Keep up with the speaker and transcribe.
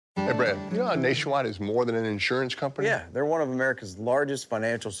Brad, you know how Nationwide is more than an insurance company? Yeah, they're one of America's largest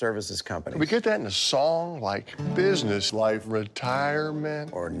financial services companies. We get that in a song like business, life, retirement.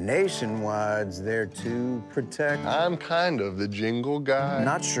 Or Nationwide's there to protect. I'm kind of the jingle guy.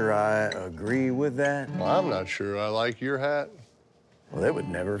 Not sure I agree with that. Well, I'm not sure I like your hat. Well, it would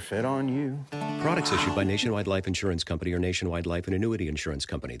never fit on you. Products issued by Nationwide Life Insurance Company or Nationwide Life and Annuity Insurance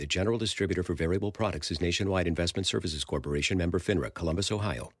Company. The general distributor for variable products is Nationwide Investment Services Corporation, member FINRA, Columbus,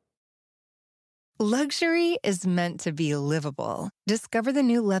 Ohio. Luxury is meant to be livable. Discover the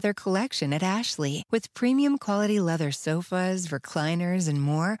new leather collection at Ashley with premium quality leather sofas, recliners, and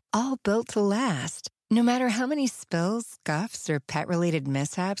more, all built to last. No matter how many spills, scuffs, or pet-related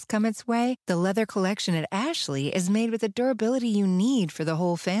mishaps come its way, the leather collection at Ashley is made with the durability you need for the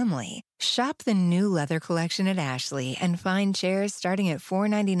whole family. Shop the new leather collection at Ashley and find chairs starting at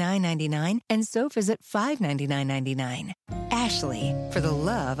 $499.99 and sofas at $599.99. Ashley, for the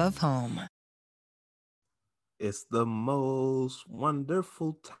love of home. It's the most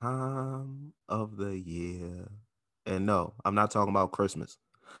wonderful time of the year. And no, I'm not talking about Christmas.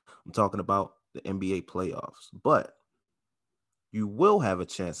 I'm talking about the NBA playoffs. But you will have a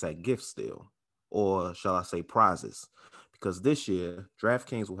chance at gift steal, or shall I say prizes, because this year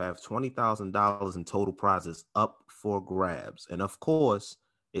DraftKings will have $20,000 in total prizes up for grabs. And of course,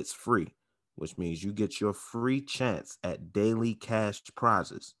 it's free, which means you get your free chance at daily cash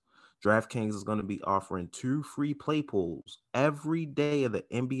prizes. DraftKings is going to be offering 2 free play pools every day of the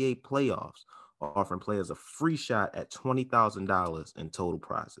NBA playoffs, offering players a free shot at $20,000 in total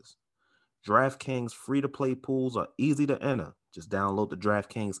prizes. DraftKings free-to-play pools are easy to enter. Just download the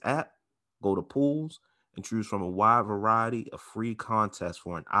DraftKings app, go to pools, and choose from a wide variety of free contests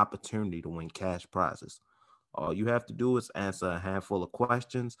for an opportunity to win cash prizes. All you have to do is answer a handful of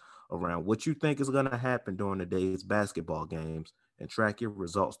questions around what you think is going to happen during the day's basketball games and track your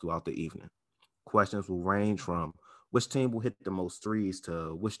results throughout the evening. Questions will range from which team will hit the most threes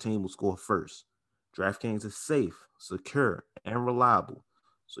to which team will score first. DraftKings is safe, secure, and reliable,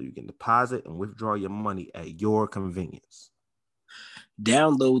 so you can deposit and withdraw your money at your convenience.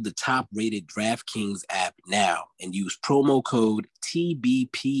 Download the top-rated DraftKings app now and use promo code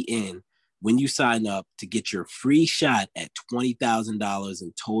TBPN when you sign up to get your free shot at $20,000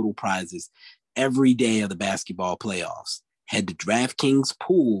 in total prizes every day of the basketball playoffs. Head to DraftKings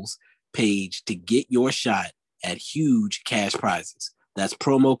Pools page to get your shot at huge cash prizes. That's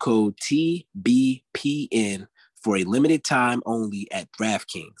promo code TBPN for a limited time only at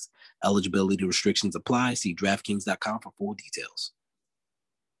DraftKings. Eligibility restrictions apply. See DraftKings.com for full details.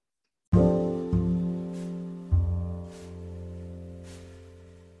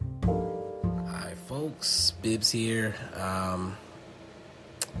 All right, folks. Bibbs here.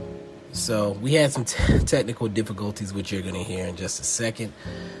 So we had some technical difficulties, which you're going to hear in just a second.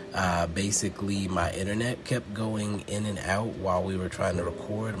 Basically, my internet kept going in and out while we were trying to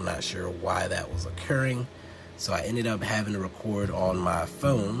record. I'm not sure why that was occurring. So I ended up having to record on my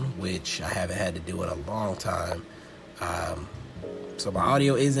phone, which I haven't had to do in a long time. So my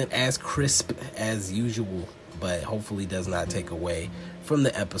audio isn't as crisp as usual, but hopefully does not take away from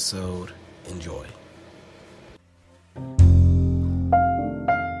the episode. Enjoy.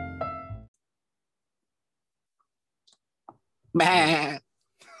 Bah.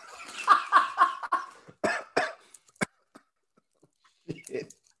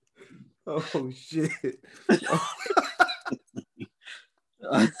 Oh shit.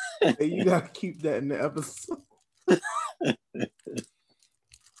 Hey, you gotta keep that in the episode.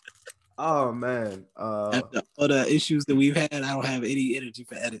 Oh man. After all the issues that we've had, I don't have any energy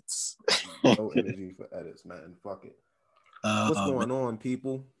for edits. No energy for edits, man. Fuck it. What's going on,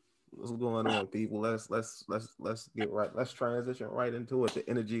 people? What's going on, people? Let's get right. Let's transition right into it. The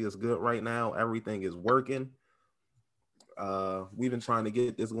energy is good right now. Everything is working. We've been trying to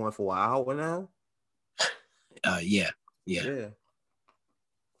get this going for an hour now. Yeah.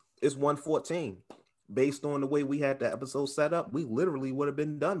 It's 1:14. Based on the way we had the episode set up, we literally would have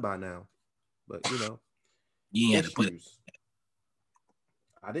been done by now. But you had to put it.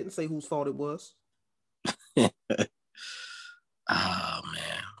 I didn't say whose fault it was. Oh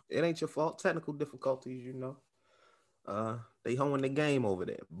man, it ain't your fault. Technical difficulties, they hoeing the game over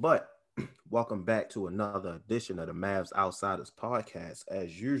there. But welcome back to another edition of the Mavs Outsiders podcast.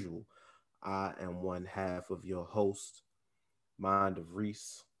 As usual, I am one half of your host, Mind of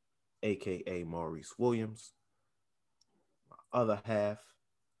Reese, aka Maurice Williams. My other half,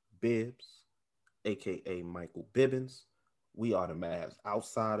 Bibbs, aka Michael Bibbins. We are the Mavs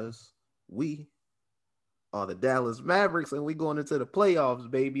Outsiders. We are the Dallas Mavericks, and we going into the playoffs,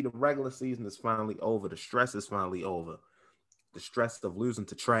 baby. The regular season is finally over. The stress is finally over. The stress of losing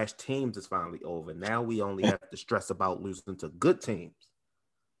to trash teams is finally over. Now we only have to stress about losing to good teams.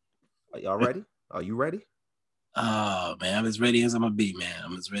 Are y'all ready? Are you ready? Oh man, I'm as ready as I'm gonna be, man.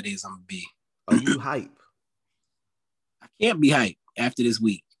 I'm as ready as I'm gonna be. Are you hype? I can't be hyped after this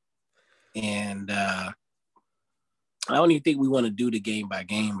week. And I don't even think we want to do the game by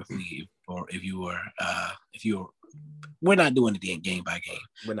game we're not doing the game by game.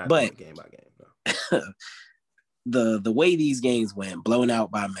 We're not doing game by game. No. the way these games went, blown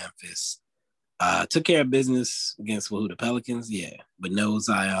out by Memphis, took care of business against the Pelicans, yeah, but no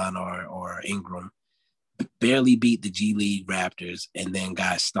Zion or Ingram. Barely beat the G League Raptors and then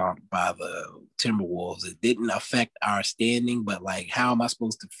got stomped by the Timberwolves. It didn't affect our standing, but like, how am I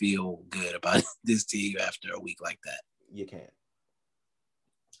supposed to feel good about this team after a week like that? You can't.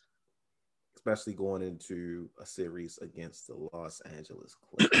 Especially going into a series against the Los Angeles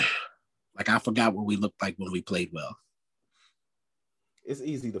Clippers. Like, I forgot what we looked like when we played well. It's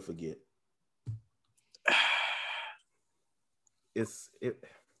easy to forget.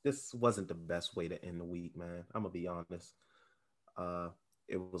 This wasn't the best way to end the week, man. I'm going to be honest.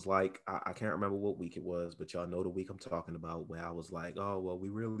 It was like, I can't remember what week it was, but y'all know the week I'm talking about, where I was like, oh, well, we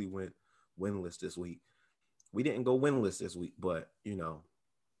really went winless this week. We didn't go winless this week, but,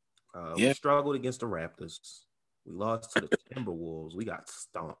 we struggled against the Raptors. We lost to the Timberwolves. We got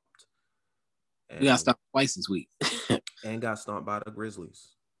stomped. We got stomped twice this week. And got stomped by the Grizzlies.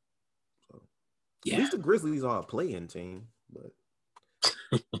 So, yeah. At least the Grizzlies are a play-in team, but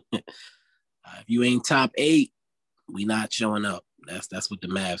if you ain't top 8, we not showing up. That's what the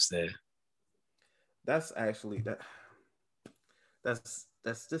math said. That's actually that's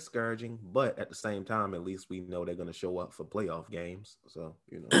discouraging, but at the same time, at least we know they're going to show up for playoff games. So,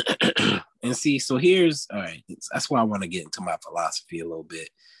 And see, so here's all right. That's why I want to get into my philosophy a little bit.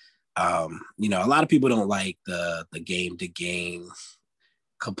 A lot of people don't like the game to game,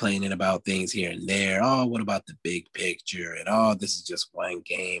 complaining about things here and there. Oh, what about the big picture? And oh, this is just one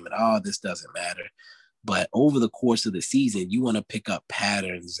game, and oh, this doesn't matter. But over the course of the season, you want to pick up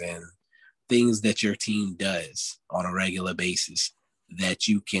patterns and things that your team does on a regular basis that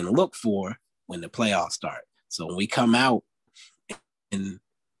you can look for when the playoffs start. So when we come out in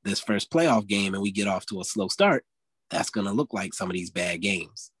this first playoff game and we get off to a slow start, that's going to look like some of these bad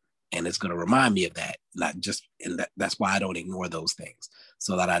games. And it's going to remind me of that. That's why I don't ignore those things,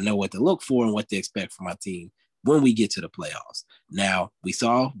 so that I know what to look for and what to expect from my team when we get to the playoffs. Now, we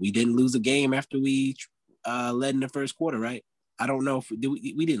didn't lose a game after we led in the first quarter, right? I don't know if we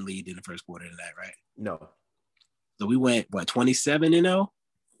didn't lead in the first quarter tonight, right? No. So we went 27-0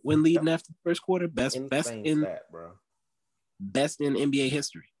 when leading after the first quarter. Best in stat, bro. Best in NBA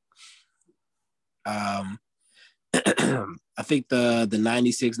history. I think the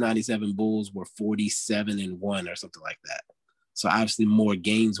 96-97 Bulls were 47-1 or something like that. So obviously more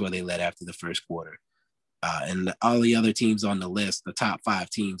games where they led after the first quarter. And all the other teams on the list, the top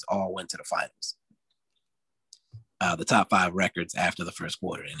 5 teams, all went to the finals. The top 5 records after the first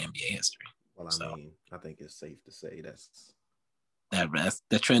quarter in NBA history. Well, I think it's safe to say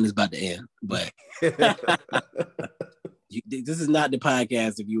that trend is about to end. But this is not the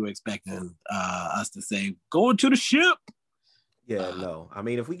podcast if you were expecting us to say, going to the ship. Yeah, no. I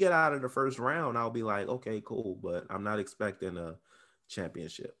mean, if we get out of the first round, I'll be like, okay, cool. But I'm not expecting a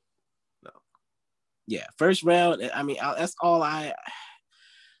championship. No. Yeah, first round. I mean, that's all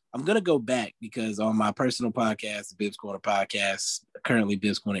I'm going to go back because on my personal podcast, the Bibbs Corner podcast, currently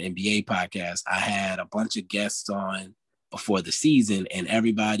Bibbs Corner NBA podcast, I had a bunch of guests on before the season, and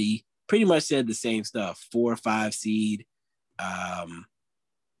everybody pretty much said the same stuff. 4 or 5 seed,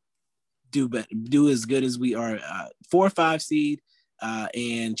 do as good as we are, 4 or 5 seed,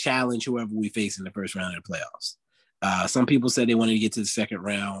 and challenge whoever we face in the first round of the playoffs. Some people said they wanted to get to the second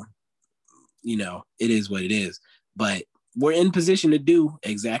round. It is what it is, but we're in position to do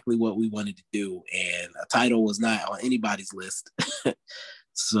exactly what we wanted to do, and a title was not on anybody's list.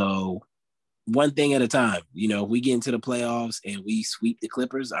 So one thing at a time. If we get into the playoffs and we sweep the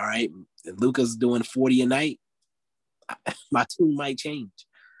Clippers, all right, and Luka's doing 40 a night, my tune might change.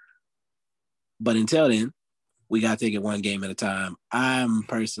 But until then, we got to take it one game at a time. I'm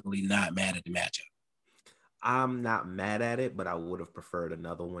personally not mad at the matchup. I'm not mad at it, but I would have preferred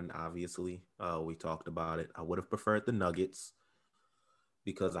another one, obviously. We talked about it. I would have preferred the Nuggets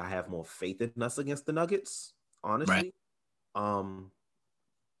because I have more faith in us against the Nuggets, honestly. Right.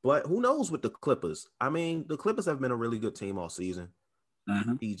 But who knows with the Clippers? I mean, the Clippers have been a really good team all season.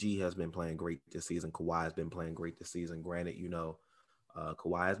 Mm-hmm. PG has been playing great this season. Kawhi has been playing great this season. Granted,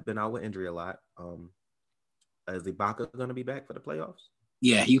 Kawhi has been out with injury a lot. Is Ibaka going to be back for the playoffs?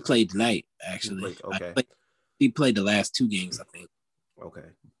 Yeah, he played tonight, actually. Okay. He played the last 2 games, I think. Okay.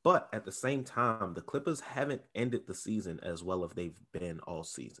 But at the same time, the Clippers haven't ended the season as well as they've been all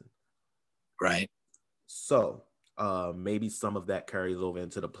season. Right. So maybe some of that carries over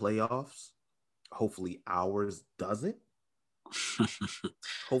into the playoffs. Hopefully ours doesn't.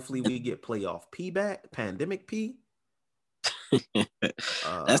 Hopefully we get playoff P back, pandemic P.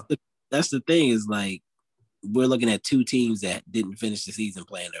 That's the thing is like we're looking at 2 teams that didn't finish the season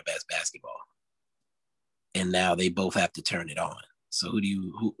playing their best basketball. And now they both have to turn it on. So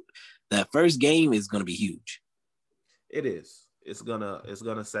who that first game is going to be huge. It is. It's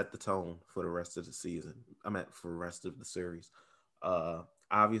gonna set the tone for the rest of the season. For the rest of the series.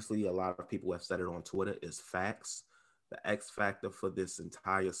 Obviously, a lot of people have said it on Twitter. Is facts. The X factor for this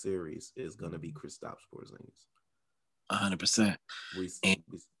entire series is gonna be Kristaps Porzingis. 100%.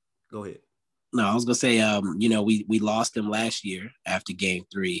 Go ahead. No, I was gonna say, we lost him last year after Game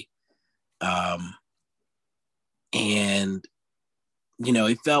 3, and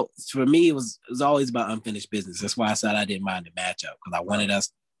it felt for me it was always about unfinished business. That's why I said I didn't mind the matchup because I wanted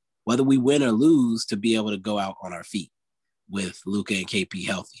us, whether we win or lose, to be able to go out on our feet with Luka and KP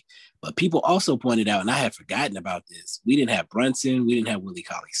healthy. But people also pointed out, and I had forgotten about this, we didn't have Brunson, we didn't have Willie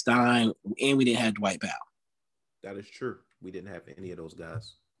Cauley-Stein, and we didn't have Dwight Powell. That is true. We didn't have any of those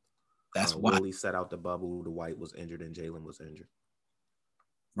guys. That's why Willie set out the bubble. Dwight was injured, and Jalen was injured.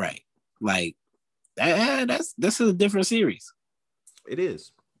 Right, like that's a different series. It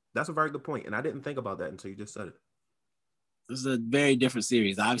is. That's a very good point, and I didn't think about that until you just said it. This is a very different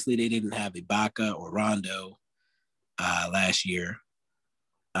series. Obviously, they didn't have Ibaka or Rondo last year.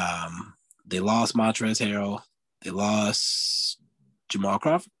 They lost Montrezl Harrell. They lost Jamal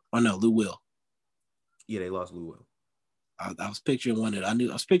Crawford. Oh no, Lou Will. Yeah, they lost Lou Will. I was picturing one that I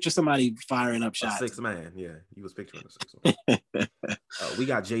was picturing somebody firing up shots. 6 man, yeah, you was picturing a 6 man. We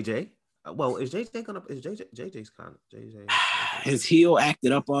got JJ. Well, is JJ's kind of JJ? His heel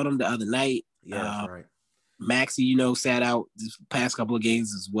acted up on him the other night. Yeah, that's right. Maxey, sat out this past couple of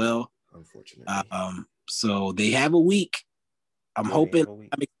games as well. Unfortunately. So they have a week. I'm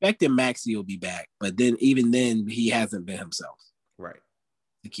expecting Maxey will be back, but even then, he hasn't been himself. Right.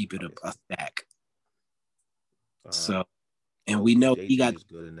 To keep it a stack. And we know JJ he got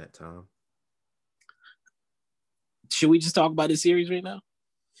good in that time. Should we just talk about this series right now?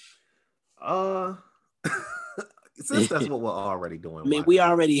 Since that's what we're already doing. I mean, we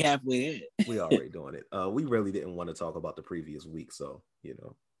already halfway in. We already doing it. We really didn't want to talk about the previous week, so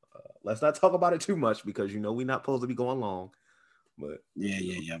let's not talk about it too much because we're not supposed to be going long. But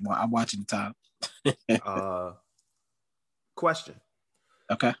yeah. Well, I'm watching the time. Question.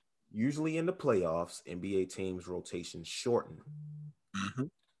 Okay. Usually in the playoffs, NBA teams' rotations shorten.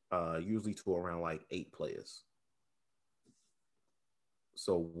 Mm-hmm. Usually to around like 8 players.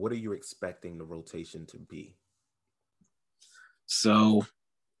 So what are you expecting the rotation to be? So,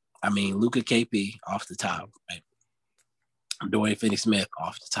 I mean, Luka KP off the top, right? Dorian Finney-Smith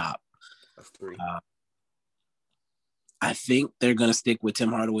off the top. That's 3. I think they're going to stick with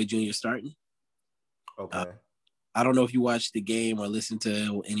Tim Hardaway Jr. starting. Okay. I don't know if you watched the game or listened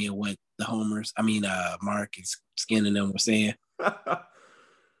to any of what Mark and Skin and them were saying. But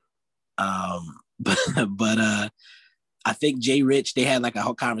I think Jay Rich, they had like a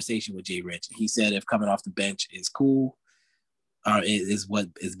whole conversation with Jay Rich. He said if coming off the bench is cool or is what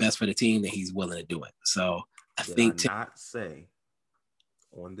is best for the team, then he's willing to do it. So I think not say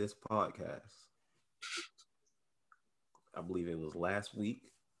on this podcast, I believe it was last week.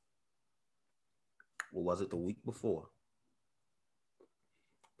 Or was it the week before?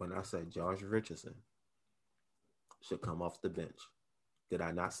 When I said Josh Richardson should come off the bench. Did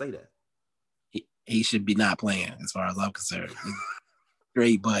I not say that? He should be not playing as far as I'm concerned.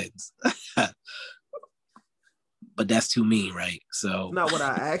 Great buttons. But that's too mean, right? So not what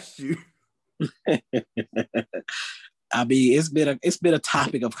I asked you. I mean, it's been a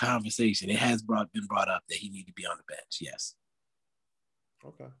topic of conversation. It has been brought up that he need to be on the bench. Yes.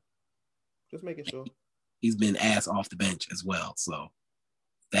 Okay. Just making sure. He's been asked off the bench as well. So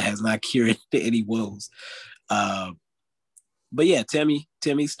that has not cured any woes. But yeah,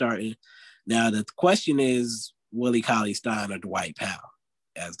 Timmy's starting. Now the question is Willie Cauley-Stein or Dwight Powell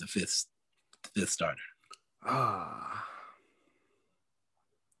as the fifth starter.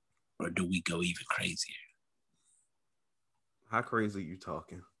 Or do we go even crazier? How crazy are you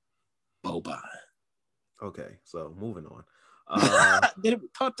talking? Boban. Okay, so moving on. Did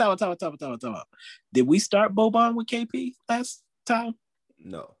we start Boban with KP last time?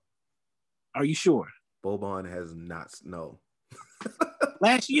 No. Are you sure? Boban has not. No.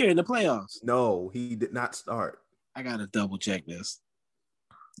 Last year in the playoffs. No, he did not start. I gotta double check this.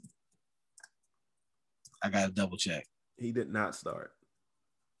 I gotta double check. He did not start.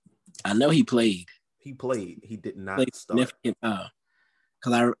 I know he played. He played. He did not Played start. significant time.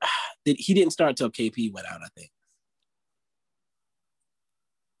 Because he didn't start till KP went out, I think.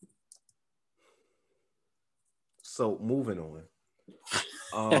 So moving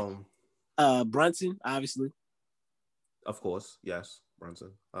on. Brunson, obviously. Of course, yes,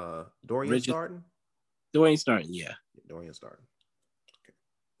 Brunson. Dorian Richard. starting? Dorian starting, yeah. Dorian starting. Okay.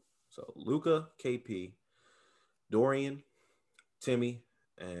 So Luka, KP, Dorian, Timmy,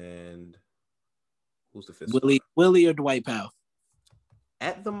 and who's the fifth? Willie or Dwight Powell?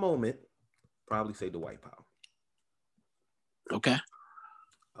 At the moment, probably say Dwight Powell. Okay.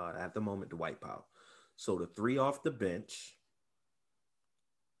 At the moment, Dwight Powell. So the three off the bench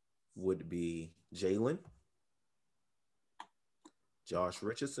would be Jalen, Josh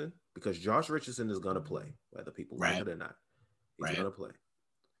Richardson, because Josh Richardson is going to play, whether people like it or not. He's going to play.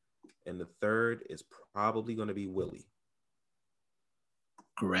 And the third is probably going to be Willie.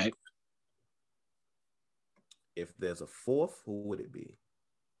 Correct. If there's a fourth, who would it be?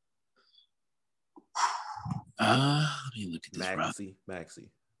 Let me look at this.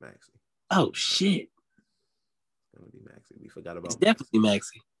 Maxey. Oh, shit. It's going to be Maxey. We forgot about It's definitely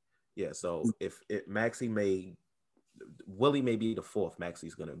Maxey. Yeah, so if Willie may be the fourth,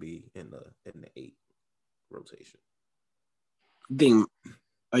 Maxey's going to be in the 8 rotation.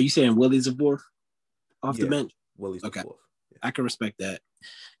 Are you saying Willie's a fourth off the bench? Willie's the fourth. Yeah. I can respect that.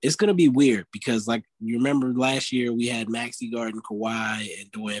 It's going to be weird because, like, you remember last year we had Maxey guarding Kawhi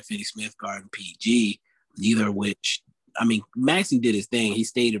and Dorian Finney-Smith guarding PG, neither of which, I mean, Maxey did his thing. He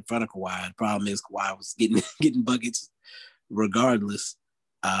stayed in front of Kawhi. The problem is Kawhi was getting buckets regardless.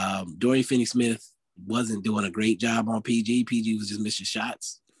 Dorian Finney-Smith wasn't doing a great job on PG. PG was just missing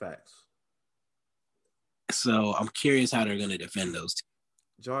shots. Facts. So I'm curious how they're going to defend those two.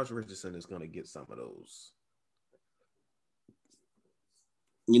 Josh Richardson is going to get some of those.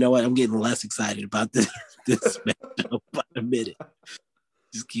 You know what? I'm getting less excited about this matchup by a minute.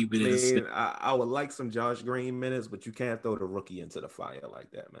 Just keep it. I would like some Josh Green minutes, but you can't throw the rookie into the fire like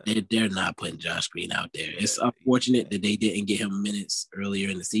that, man. They're not putting Josh Green out there. It's unfortunate that they didn't get him minutes earlier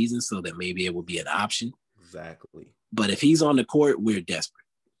in the season, so that maybe it will be an option. Exactly. But if he's on the court, we're desperate.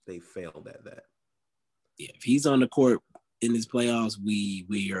 They failed at that. Yeah, if he's on the court in this playoffs,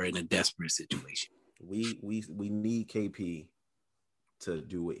 we are in a desperate situation. We need KP to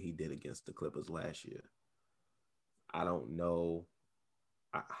do what he did against the Clippers last year. I don't know.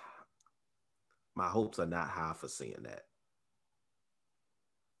 My hopes are not high for seeing that.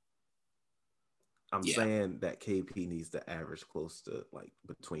 I'm saying that KP needs to average close to like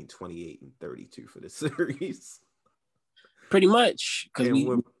between 28 and 32 for this series. Pretty much.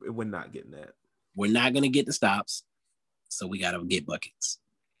 Because we're not getting that. We're not going to get the stops. So we got to get buckets.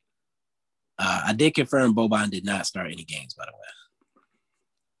 I did confirm Boban did not start any games, by the way.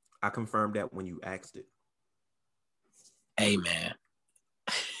 I confirmed that when you asked it. Hey, man.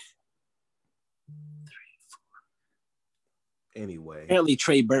 Anyway. Apparently,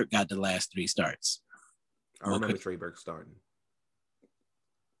 Trey Burke got the last 3 starts. I remember Trey Burke starting.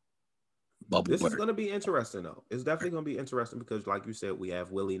 This is going to be interesting, though. It's definitely going to be interesting because, like you said, we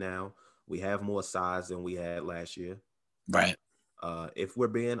have Willie now. We have more size than we had last year. Right. If we're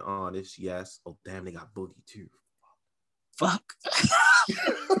being honest, yes. Oh, damn, they got Boogie, too. Fuck.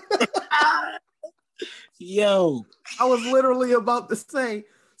 Yo. I was literally about to say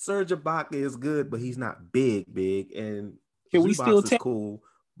Serge Ibaka is good, but he's not big. And can we still take cool?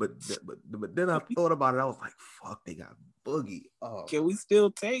 But then I thought about it. I was like, fuck, they got Boogie. Oh. Can we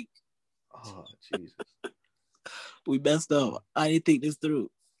still take? Oh, Jesus. We messed up. I didn't think this through.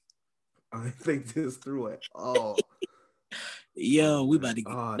 I didn't think this through at all. Yo, we about to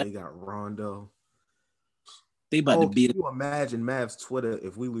get... Oh, they got Rondo. They about to beat... Can you imagine Mavs Twitter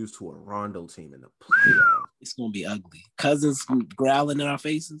if we lose to a Rondo team in the playoffs? It's going to be ugly. Cousins growling in our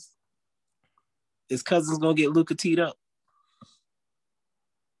faces. Is Cousins going to get Luka teed up?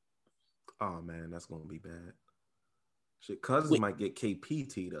 Oh, man, that's going to be bad. Shit, Cousins might get KP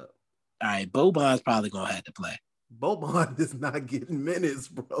teed up. All right, Boban's probably going to have to play. Boban is not getting minutes,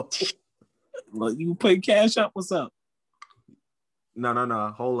 bro. Look, you play cash up, what's up?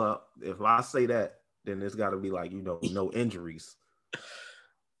 No. Hold up. If I say that, then it's got to be like, no injuries.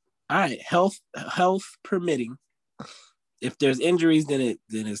 All right, health permitting. If there's injuries, then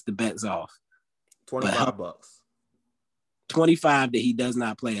it's the bet's off. $25. 25 that he does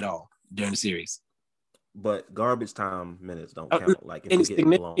not play at all during the series. But garbage time minutes don't count. Like if you get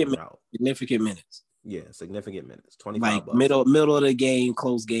blown out. Significant minutes. Yeah, significant minutes. $25. Like middle of the game,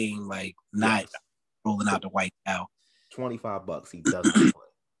 close game, like not rolling out the white out. $25. He doesn't play.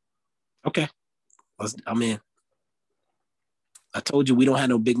 Okay. I'm in. I told you we don't have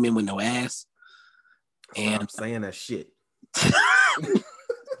no big men with no ass. And I'm saying that shit.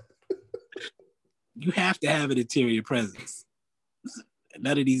 You have to have an interior presence.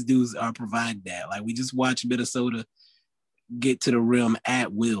 None of these dudes are providing that. Like, we just watched Minnesota get to the rim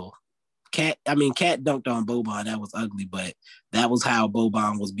at will. Cat dunked on Boban. That was ugly, but that was how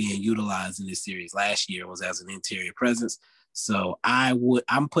Boban was being utilized in this series last year, was as an interior presence. So I'm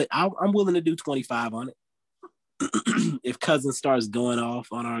willing to do 25 on it. If Cousins starts going off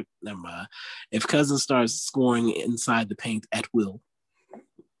on our, never mind. If Cousins starts scoring inside the paint at will,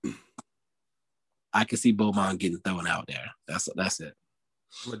 I can see Boban getting thrown out there. That's it.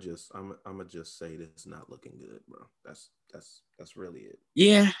 I'm gonna just say this is not looking good, bro. That's really it.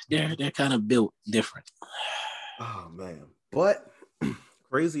 Yeah, they're kind of built different. Oh man, but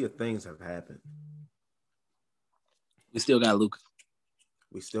crazier things have happened. We still got Luka.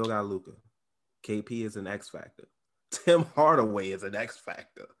 KP is an X factor. Tim Hardaway is an X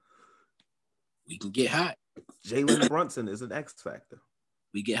factor. We can get hot. Jalen Brunson is an X factor.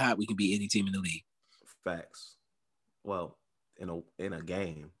 We get hot, we can beat any team in the league. Facts. Well, in a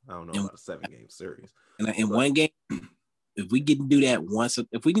game, I don't know about a 7-game series. In one game, if we can do that once,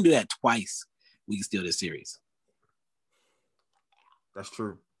 if we can do that twice, we can steal this series. That's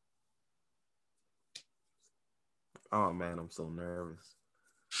true. Oh man, I'm so nervous.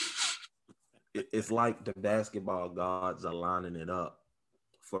 It's like the basketball gods are lining it up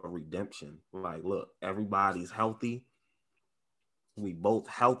for redemption. Like, look, everybody's healthy. We both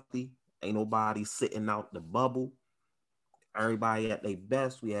healthy. Ain't nobody sitting out the bubble. Everybody at their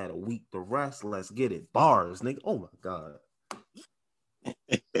best. We had a week to rest. Let's get it. Bars, nigga. Oh my God.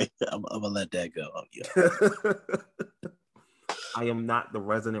 I'm gonna let that go. Yeah. I am not the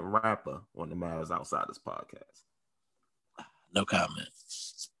resident rapper on the Mavs Outside This podcast. No comment.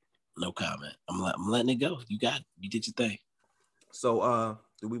 I'm letting it go. You got it. You did your thing. So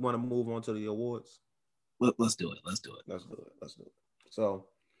do we want to move on to the awards? Let's do it. So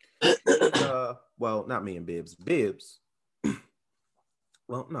well, not me and Bibbs.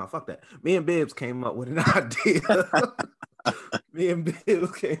 Well, no, fuck that. Me and Bibbs came up with an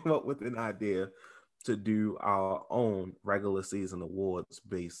idea to do our own regular season awards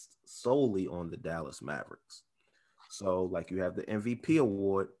based solely on the Dallas Mavericks. So, like, you have the MVP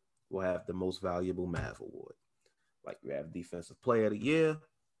award, we'll have the Most Valuable Mav award. Like, you have Defensive Player of the Year,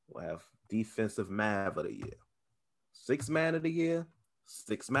 we'll have Defensive Mav of the Year. Sixth Man of the Year,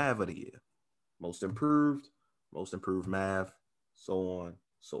 Sixth Mav of the Year. Most Improved Mav, so on,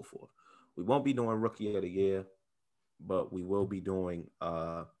 so forth. We won't be doing Rookie of the Year, but we will be doing,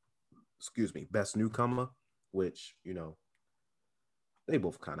 Best Newcomer, which, you know, they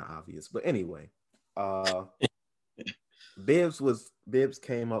both kind of obvious. But anyway, Bibbs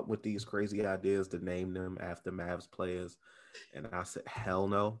came up with these crazy ideas to name them after Mavs players, and I said, hell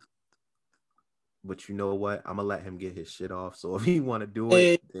no. But you know what? I'm gonna let him get his shit off. So if he want to do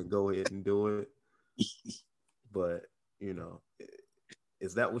it, then go ahead and do it. But you know,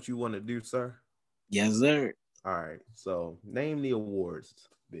 is that what you want to do, sir? Yes, sir. All right. So name the awards,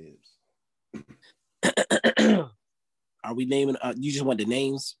 Bibbs. Are we naming? You just want the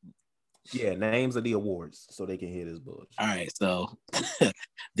names? Yeah, names of the awards so they can hear this bullshit. All right. So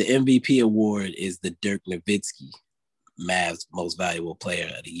the MVP award is the Dirk Nowitzki, Mavs Most Valuable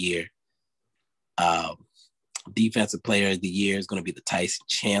Player of the Year. Defensive Player of the Year is going to be the Tyson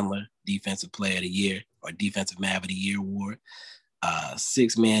Chandler Defensive Player of the Year or Defensive Mav of the Year award.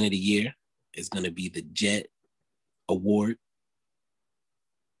 Sixth Man of the Year is going to be the Jet Award.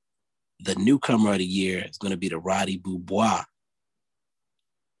 The Newcomer of the Year is going to be the Roddy Beaubois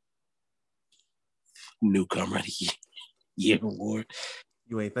Newcomer of the Year Award.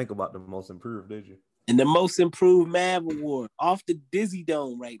 You ain't think about the Most Improved, did you? And the Most Improved Mav Award off the Dizzy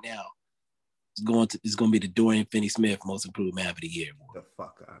Dome right now. It's going to be the Dorian Finney-Smith Most Improved Mav of the Year award. The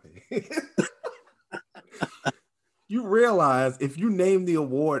fuck out of here. You realize if you name the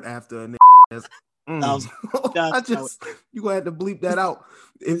award after a nigga, you gonna have to bleep that out.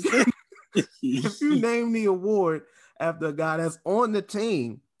 If you name the award after a guy that's on the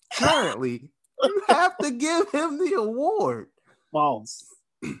team currently, you have to give him the award. False.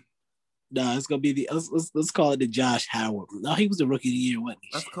 No, it's gonna be let's call it the Josh Howard. No, he was the Rookie of the Year, wasn't he?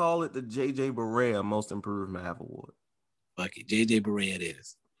 Let's call it the JJ Barea Most Improved Mav Award. Fuck it, JJ Barea it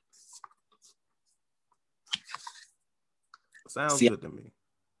is. Sounds good to me.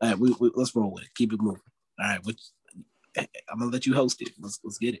 All right, we let's roll with it. Keep it moving. All right, I'm gonna let you host it. Let's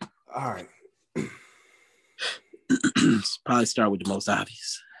get it. All right. Probably start with the most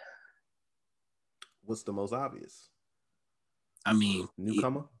obvious. What's the most obvious? I mean,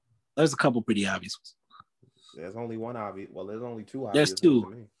 Newcomer. There's a couple pretty obvious ones. There's only one obvious. Well, there's only two obvious. There's two.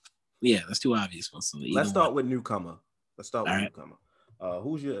 ones to me. Yeah, there's two obvious ones. So Let's start with newcomer. All right. Newcomer.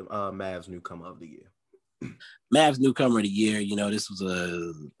 Who's your Mavs newcomer of the year? Mavs newcomer of the year. You know, this was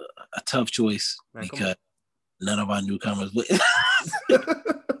a tough choice because none of our newcomers.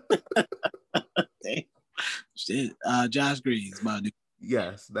 Shit. Josh Green's my new.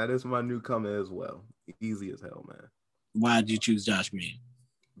 Yes, that is my newcomer as well. Easy as hell, man. Why did you choose Josh Green?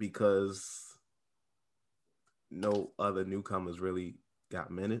 Because no other newcomers really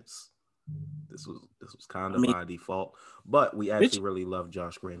got minutes. This was kind of by default, but we actually really love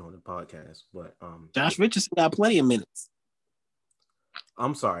Josh Green on the podcast. But Josh Richardson got plenty of minutes.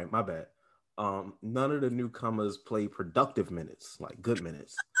 I'm sorry, my bad. None of the newcomers play productive minutes, like good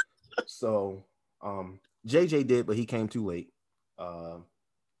minutes. So JJ did, but he came too late.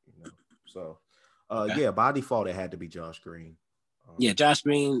 Yeah, by default it had to be Josh Green. Yeah, Josh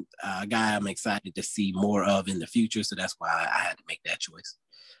Green, a guy I'm excited to see more of in the future, so that's why I had to make that choice.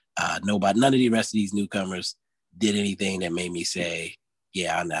 None of the rest of these newcomers did anything that made me say,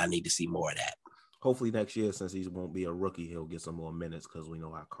 yeah, I need to see more of that. Hopefully next year, since he won't be a rookie, he'll get some more minutes because we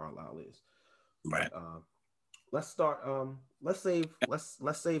know how Carlisle is. Right. Let's start. Let's save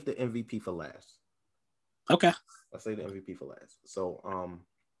the MVP for last. Okay. Let's save the MVP for last. So,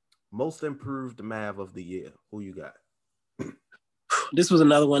 most improved Mav of the year. Who you got? This was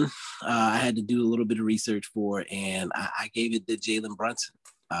another one I had to do a little bit of research for, and I gave it to Jalen Brunson.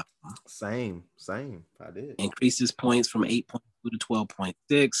 Same. I did. Increased his points from 8.2 to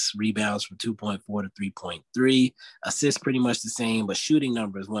 12.6, rebounds from 2.4 to 3.3, assists pretty much the same, but shooting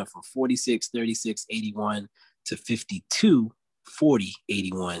numbers went from 46, 36, 81 to 52, 40,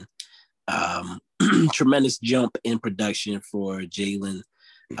 81. Tremendous jump in production for Jalen.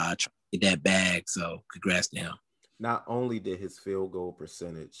 Trying to get that bag, so congrats to him. Not only did his field goal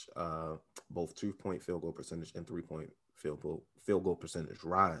percentage, both 2-point field goal percentage and 3-point field goal percentage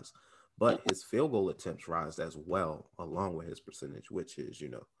rise, but his field goal attempts rise as well, along with his percentage, which is,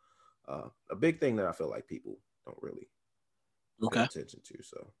 a big thing that I feel like people don't really pay attention to.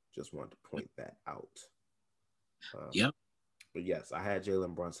 So just wanted to point that out. Yep. But yes, I had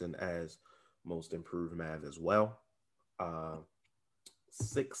Jalen Brunson as most improved Mav as well.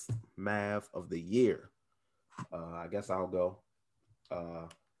 Sixth Mav of the year. I guess I'll go.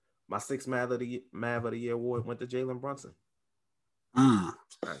 My sixth Mav of the Year award went to Jalen Brunson.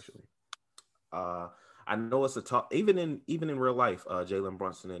 Actually, I know it's a talk. Even in real life, Jalen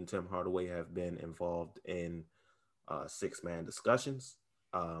Brunson and Tim Hardaway have been involved in six-man discussions.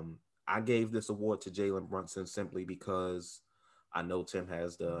 I gave this award to Jalen Brunson simply because I know Tim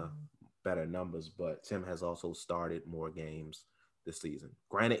has the better numbers, but Tim has also started more games this season.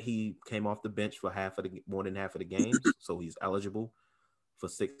 Granted, he came off the bench for more than half of the games, so he's eligible for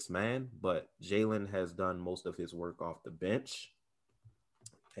sixth man, but Jalen has done most of his work off the bench.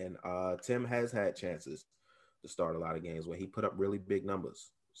 And Tim has had chances to start a lot of games where he put up really big numbers.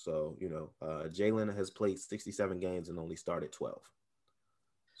 So, Jalen has played 67 games and only started 12.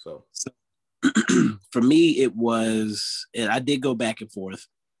 So for me, I did go back and forth.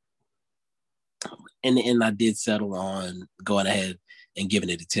 In the end, I did settle on going ahead and giving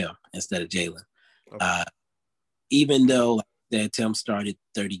it to Tim instead of Jalen. Okay. Even though that Tim started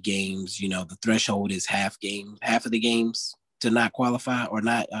 30 games, the threshold is half of the games to not qualify or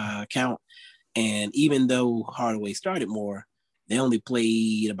not count. And even though Hardaway started more, they only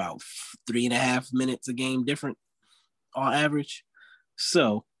played about 3.5 minutes a game different on average.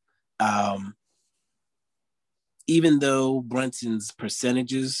 So even though Brunson's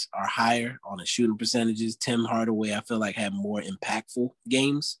percentages are higher on the shooting percentages, Tim Hardaway, I feel like, had more impactful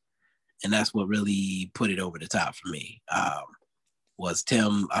games. And that's what really put it over the top for me. Was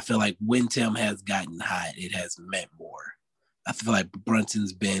Tim. I feel like when Tim has gotten hot, it has meant more. I feel like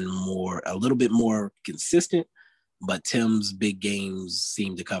Brunson's been a little bit more consistent, but Tim's big games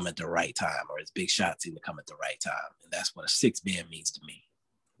seem to come at the right time, or his big shots seem to come at the right time. And that's what a sixth man means to me.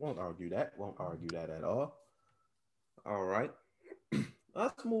 Won't argue that at all. All right.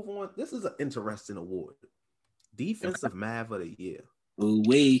 Let's move on. This is an interesting award. Defensive Mav of the Year.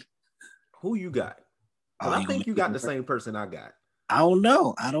 Ooh-wee. Who you got? I think you got the same person I got. I don't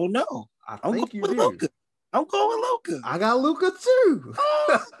know. I think you do. Luka. I'm going Luka. I got Luka too.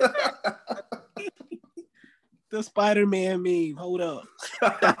 The Spider-Man meme. Hold up.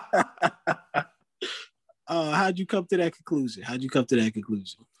 How'd you come to that conclusion?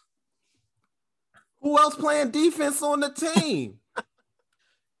 Who else playing defense on the team?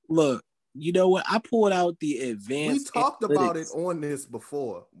 Look, you know what? I pulled out the advanced. We talked about it on this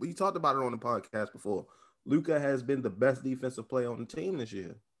before. We talked about it on the podcast before. Luka has been the best defensive player on the team this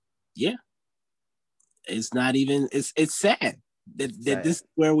year. Yeah. It's not even. It's sad that this is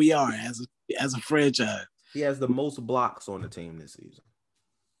where we are as a franchise. He has the most blocks on the team this season.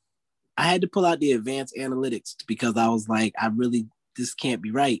 I had to pull out the advanced analytics because I was like, this can't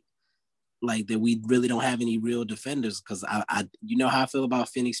be right. Like that, we really don't have any real defenders because I you know how I feel about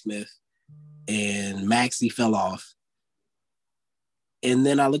Finney Smith and Maxey fell off. And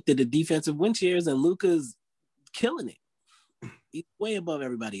then I looked at the defensive win shares and Luka's killing it. He's way above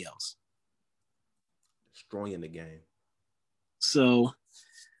everybody else. Destroying the game. So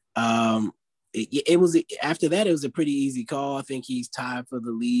it was after that, it was a pretty easy call. I think he's tied for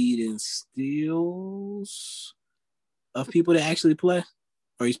the lead in steals of people that actually play,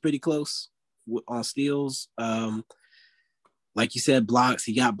 or he's pretty close on steals. Like you said, blocks,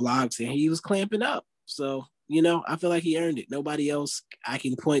 he got blocks and he was clamping up. So, you know, I feel like he earned it. Nobody else I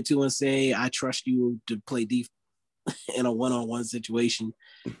can point to and say, I trust you to play defense in a one-on-one situation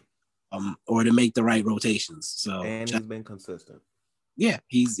or to make the right rotations. So, and he's been consistent. Yeah,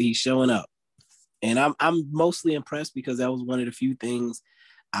 he's showing up. And I'm mostly impressed because that was one of the few things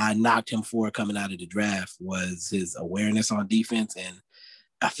I knocked him for coming out of the draft was his awareness on defense. And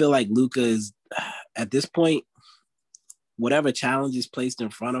I feel like Luka is, at this point, whatever challenge is placed in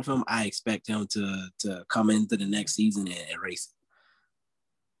front of him, I expect him to come into the next season and erase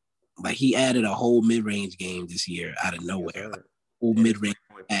it. Like he added a whole mid-range game this year out of nowhere. Yes, whole mid-range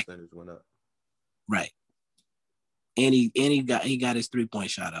percentage went up. Right. And he got his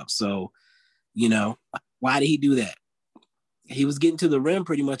 3-point shot up. So, you know, why did he do that? He was getting to the rim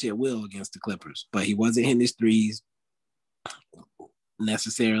pretty much at will against the Clippers, but he wasn't hitting his threes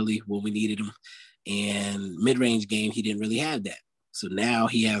necessarily when we needed him. And mid-range game, he didn't really have that. So now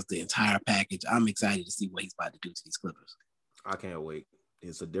he has the entire package. I'm excited to see what he's about to do to these Clippers. I can't wait.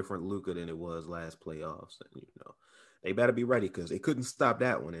 It's a different Luka than it was last playoffs. And, you know, they better be ready because they couldn't stop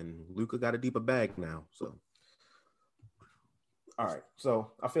that one. And Luka got a deeper bag now. So, all right.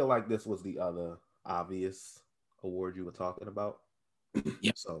 So I feel like this was the other obvious award you were talking about.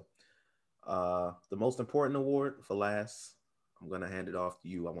 Yep. So the most important award for last, I'm going to hand it off to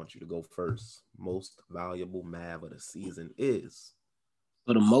you. I want you to go first. Most valuable Mav of the season is.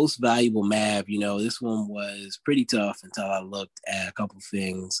 So the most valuable Mav, you know, this one was pretty tough until I looked at a couple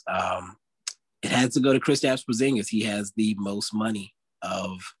things. It had to go to Kristaps Porzingis. He has the most money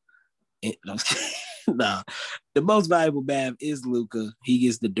of it. No, the most valuable Mav is Luka. He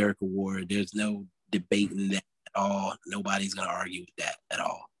gets the Dirk Award. There's no debating that at all. Nobody's going to argue with that at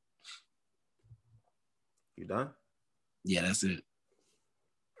all. You done? Yeah, that's it.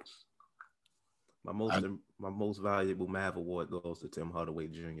 My most valuable Mav award goes to Tim Hardaway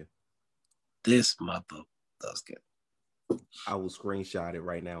Jr. This mother does good. I will screenshot it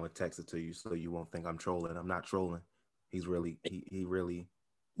right now and text it to you so you won't think I'm trolling. I'm not trolling. He's really, he really.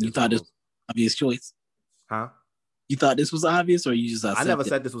 You thought this was an obvious choice? Huh? You thought this was obvious, or you just accepted? I never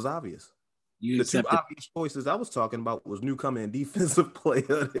said this was obvious. The two obvious choices I was talking about was newcomer and defensive player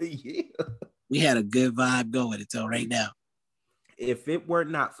of the year. We had a good vibe going until right now. If it were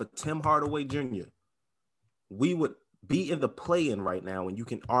not for Tim Hardaway Jr., we would be in the play-in right now, and you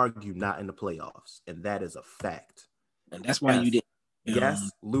can argue not in the playoffs, and that is a fact. And that's why you didn't.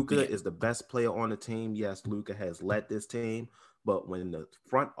 Yes, Luka is the best player on the team. Yes, Luka has led this team, but when the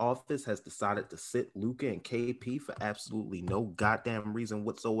front office has decided to sit Luka and KP for absolutely no goddamn reason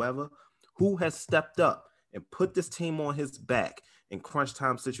whatsoever, who has stepped up and put this team on his back in crunch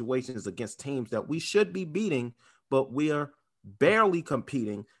time situations against teams that we should be beating, but we are barely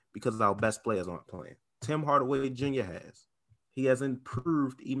competing because our best players aren't playing? Tim Hardaway Jr. has. He has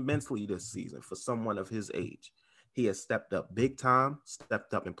improved immensely this season for someone of his age. He has stepped up big time,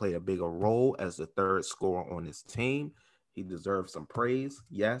 stepped up and played a bigger role as the third scorer on his team. He deserves some praise.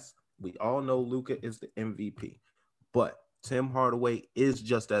 Yes, we all know Luka is the MVP, but Tim Hardaway is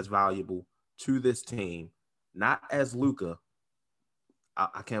just as valuable to this team, not as Luka.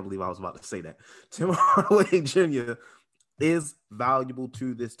 I can't believe I was about to say that. Tim Hardaway Jr. is valuable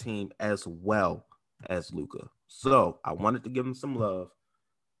to this team as well as Luka. So I wanted to give him some love.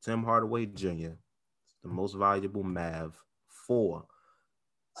 Tim Hardaway Jr., the most valuable Mav for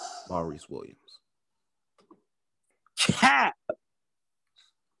Maurice Williams. Cap.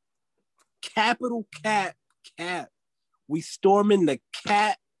 Capital cap. We storming the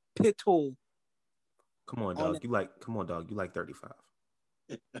Capitol. Come on, dog. You like 35.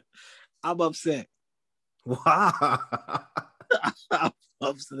 I'm upset. Wow. I'm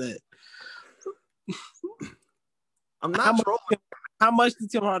upset. I'm not trolling. How much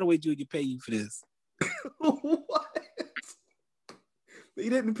did Tim Hardaway Jr. pay you for this? What? He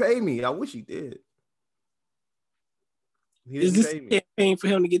didn't pay me. I wish he did. He Is didn't this pay me. campaign for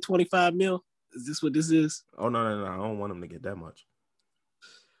him to get 25 mil? Is this what this is? Oh, no. I don't want him to get that much.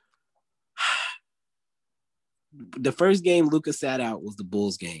 The first game Luka sat out was the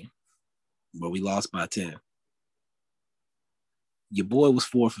Bulls game, where we lost by 10. Your boy was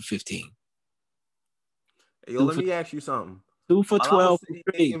 4 for 15. Hey, yo, let me ask you something. 2 for 12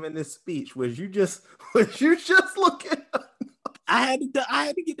 for 3. In this speech, was you just looking? I had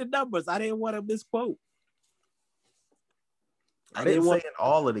to get the numbers. I didn't want to misquote. I didn't say in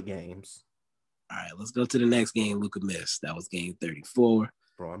all of the games. All right, let's go to the next game Luka missed. That was game 34.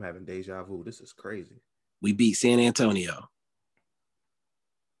 Bro, I'm having deja vu. This is crazy. We beat San Antonio.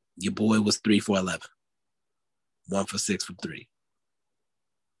 Your boy was 3 for 11. 1 for 6 from 3.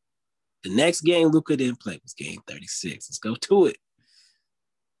 The next game Luka didn't play was game 36. Let's go to it.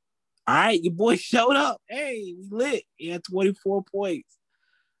 All right, your boy showed up. Hey, we lit. He had 24 points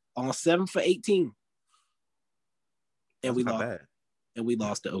on 7 for 18. And we lost. Bad. And we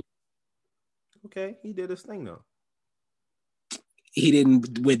lost to Oakland. Okay, he did his thing though. He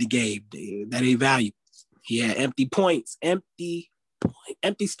didn't win the game. That ain't valuable. He had empty points, empty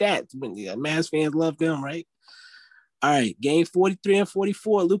stats. Mavs fans love them, right? All right, game 43 and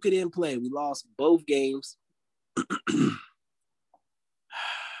 44. Luka didn't play. We lost both games.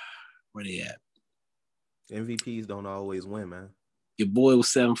 Where they at? MVPs don't always win, man. Your boy was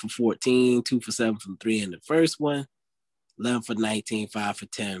 7 for 14, 2 for 7 from 3 in the first one, 11 for 19, 5 for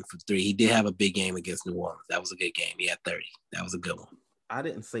 10 from 3. He did have a big game against New Orleans. That was a good game. He had 30. That was a good one. I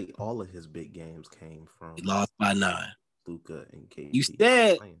didn't say all of his big games came from He lost by 9. Luka and KD. You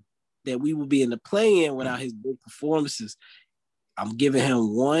said that we would be in the play-in without his big performances. I'm giving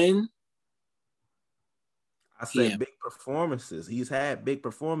him 1. I said big performances. He's had big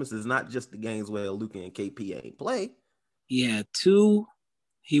performances, not just the games where Luka and KP ain't play. He had 2.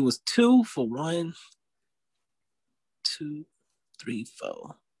 He was 2 for 1, 2, 3,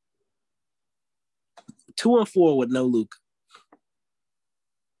 4. 2 and 4 with no Luka.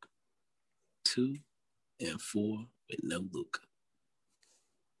 2 and 4 with no Luka.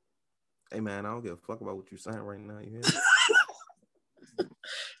 Hey man, I don't give a fuck about what you're saying right now. You hear me?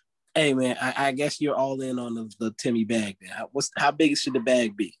 Hey man, I guess you're all in on the Timmy bag. Then. How big should the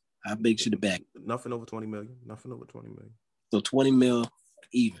bag be? How big should the bag? Nothing over 20 million. Nothing over 20 million. So 20 mil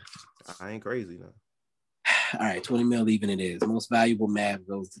even. I ain't crazy now. All right, 20 mil even it is. Most valuable Mav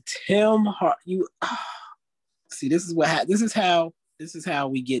goes to Tim Hart. See, this is how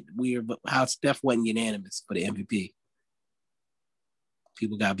we get weird. But how Steph wasn't unanimous for the MVP.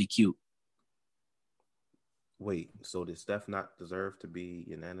 People gotta be cute. Wait, so did Steph not deserve to be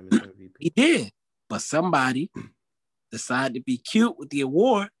unanimous MVP? He did, but somebody decided to be cute with the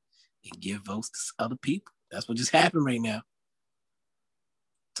award and give votes to other people. That's what just happened right now.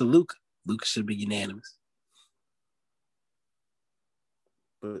 To Luka. Luka should be unanimous.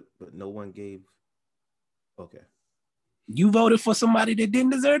 But no one gave. Okay. You voted for somebody that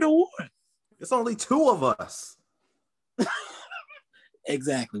didn't deserve the award. It's only 2 of us.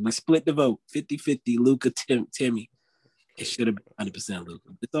 Exactly. We split the vote. 50-50, Luka, Timmy. It should have been 100% Luka.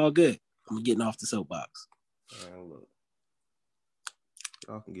 It's all good. I'm getting off the soapbox. Look.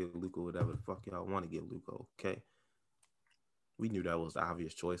 Y'all can give Luka whatever the fuck y'all want to give Luka, okay? We knew that was the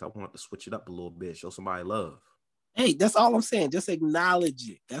obvious choice. I wanted to switch it up a little bit, show somebody love. Hey, that's all I'm saying. Just acknowledge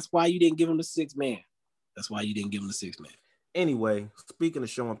it. That's why you didn't give him the 6th man. That's why you didn't give him the 6th man. Anyway, speaking of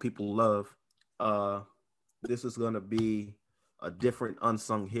showing people love, this is going to be a different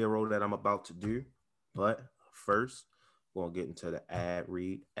unsung hero that I'm about to do. But first, we're going to get into the ad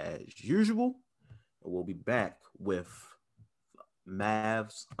read as usual. And we'll be back with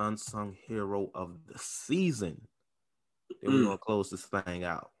Mavs unsung hero of the season. Then we're going to close this thing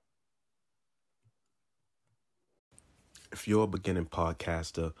out. If you're a beginning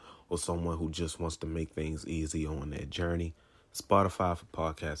podcaster or someone who just wants to make things easy on their journey, Spotify for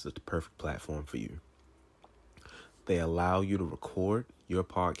Podcasts is the perfect platform for you. They allow you to record your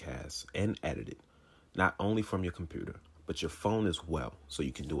podcast and edit it, not only from your computer, but your phone as well, so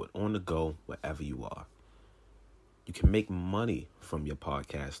you can do it on the go wherever you are. You can make money from your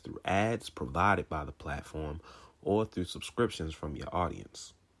podcast through ads provided by the platform or through subscriptions from your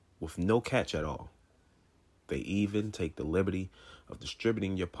audience, with no catch at all. They even take the liberty of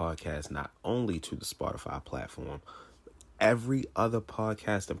distributing your podcast not only to the Spotify platform, but every other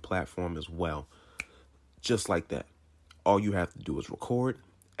podcasting platform as well. Just like that. All you have to do is record,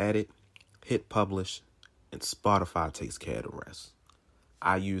 edit, hit publish, and Spotify takes care of the rest.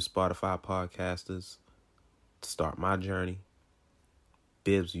 I use Spotify Podcasters to start my journey.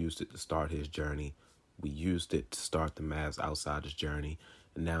 Bibbs used it to start his journey. We used it to start the Mavs Outsiders journey.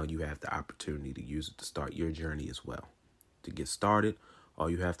 And now you have the opportunity to use it to start your journey as well. To get started, all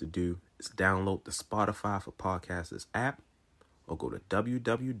you have to do is download the Spotify for Podcasters app or go to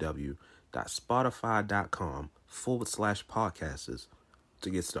www.spotify.com/podcasters to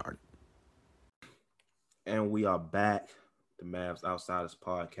get started. And we are back. The Mavs Outsiders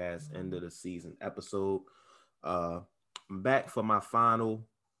podcast, end of the season episode. I'm back for my final.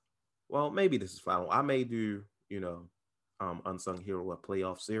 Well, maybe this is final. I may do, Unsung Hero, a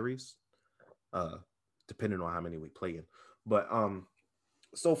playoff series, depending on how many we play in. But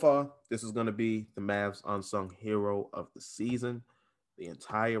so far, this is going to be the Mavs Unsung Hero of the season, the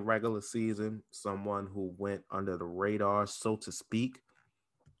entire regular season, someone who went under the radar, so to speak,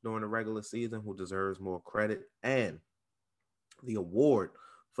 during the regular season, who deserves more credit. And the award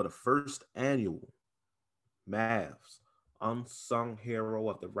for the first annual Mavs Unsung Hero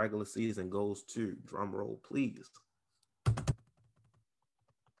of the regular season goes to, drum roll please,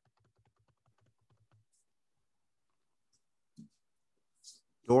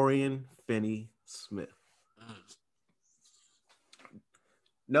 Dorian Finney-Smith.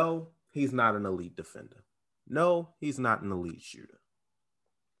 No, he's not an elite defender. No, he's not an elite shooter.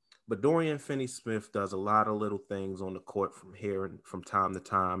 But Dorian Finney-Smith does a lot of little things on the court from time to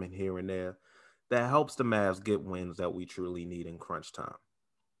time and here and there that helps the Mavs get wins that we truly need in crunch time.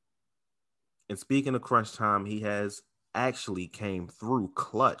 And speaking of crunch time, he has actually came through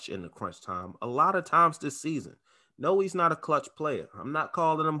clutch in the crunch time a lot of times this season. No, he's not a clutch player. I'm not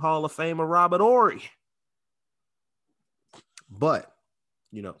calling him Hall of Famer Robert Horry. But,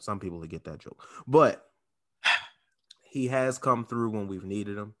 some people will get that joke. But he has come through when we've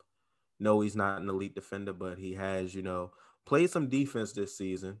needed him. No, he's not an elite defender, but he has, played some defense this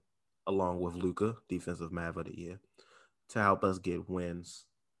season, along with Luka, Defensive Mav of the Year, to help us get wins,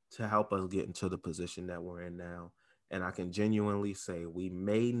 to help us get into the position that we're in now. And I can genuinely say we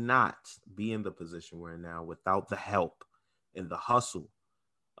may not be in the position we're in now without the help and the hustle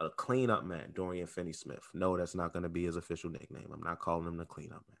of the cleanup man, Dorian Finney-Smith. No, that's not going to be his official nickname. I'm not calling him the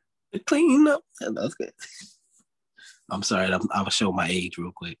cleanup man. The cleanup man. That's good. I'm sorry. I'll show my age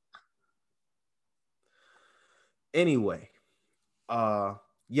real quick. Anyway,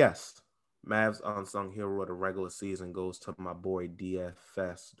 yes, Mavs Unsung Hero of the regular season goes to my boy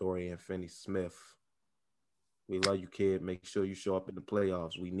DFS, Dorian Finney-Smith. We love you, kid. Make sure you show up in the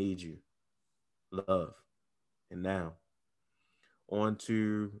playoffs. We need you. Love. And now, on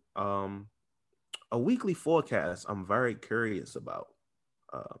to a weekly forecast I'm very curious about.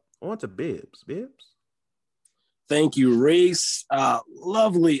 On to Bibbs. Bibbs? Thank you, Reese.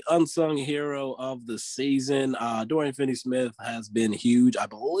 Lovely unsung hero of the season. Dorian Finney-Smith has been huge. I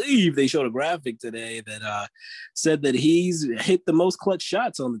believe they showed a graphic today that said that he's hit the most clutch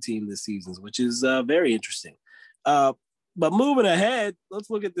shots on the team this season, which is very interesting. But moving ahead, let's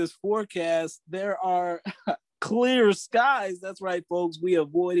look at this forecast. There are clear skies. That's right, folks. We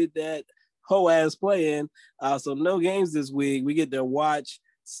avoided that hoe-ass play-in. So no games this week. We get to watch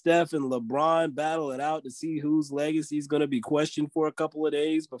Steph and LeBron battle it out to see whose legacy is going to be questioned for a couple of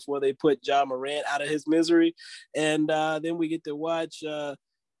days before they put Ja Morant out of his misery. And then we get to watch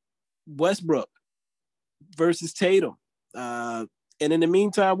Westbrook versus Tatum. And in the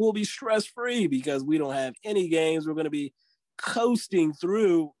meantime, we'll be stress-free because we don't have any games. We're going to be coasting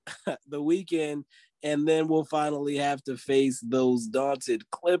through the weekend, and then we'll finally have to face those daunted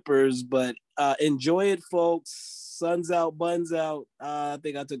Clippers. But enjoy it, folks. Sun's out, buns out. I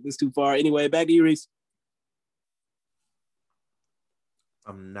think I took this too far. Anyway, back to you, Reese.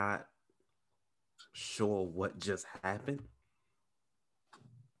 I'm not sure what just happened,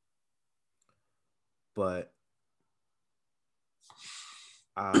 but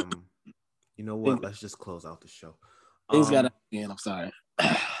you know what? Let's just close out the show. Things got to end. I'm sorry.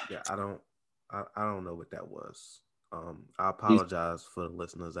 Yeah, I don't know what that was. I apologize for the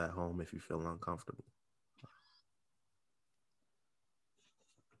listeners at home if you feel uncomfortable.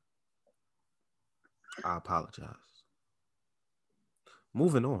 I apologize.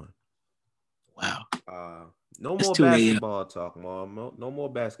 Moving on. Wow. No more basketball talk, Mom. No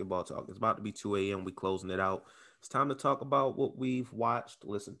more basketball talk. It's about to be 2 a.m. We closing it out. It's time to talk about what we've watched,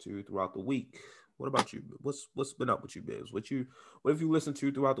 listened to throughout the week. What about you? What's been up with you, Bibbs? What have you listened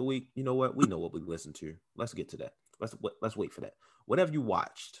to throughout the week? You know what? We know what we listened to. Let's get to that. Let's wait for that. What have you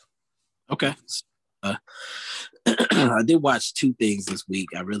watched? Okay. I did watch 2 things this week.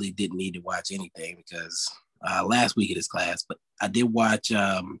 I really didn't need to watch anything because last week it is class, but I did watch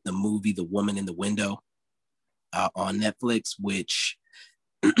the movie The Woman in the Window on Netflix, which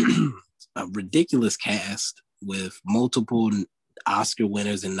a ridiculous cast with multiple Oscar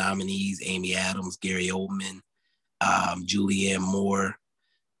winners and nominees: Amy Adams, Gary Oldman, Julianne Moore,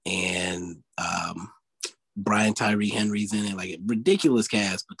 and Brian Tyree Henry's in it, like a ridiculous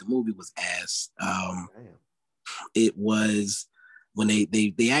cast, but the movie was ass. It was when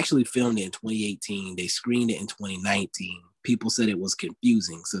they actually filmed it in 2018. They screened it in 2019. People said it was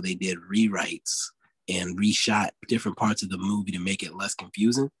confusing, so they did rewrites and reshot different parts of the movie to make it less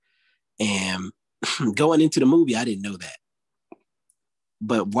confusing. And going into the movie, I didn't know that.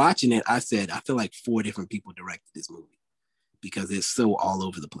 But watching it, I said, I feel like 4 different people directed this movie because it's so all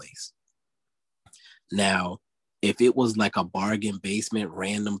over the place. Now, if it was like a bargain basement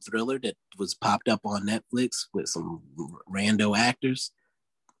random thriller that was popped up on Netflix with some rando actors,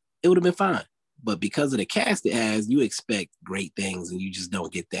 it would have been fine. But because of the cast it has, you expect great things and you just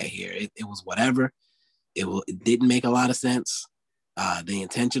don't get that here. It was whatever. It didn't make a lot of sense. They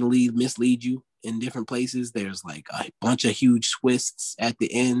intentionally mislead you in different places. There's like a bunch of huge twists at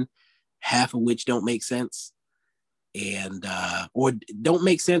the end, half of which don't make sense. And or don't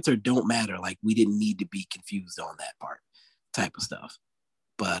make sense or don't matter. Like we didn't need to be confused on that part type of stuff.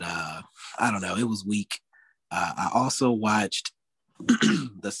 But I don't know. It was weak. I also watched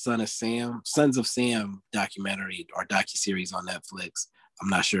the Sons of Sam documentary or docuseries on Netflix. I'm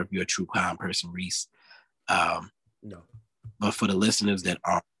not sure if you're a true crime person, Reese. No. But for the listeners that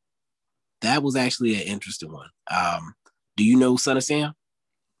are, that was actually an interesting one. Do you know Son of Sam?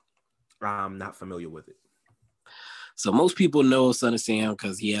 I'm not familiar with it. So most people know Son of Sam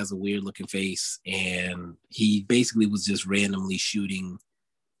because he has a weird looking face, and he basically was just randomly shooting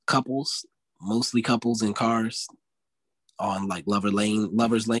couples, mostly couples in cars on like Lovers Lane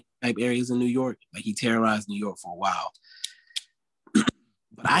type areas in New York. Like he terrorized New York for a while.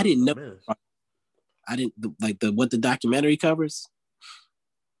 But I didn't know. I didn't like what the documentary covers.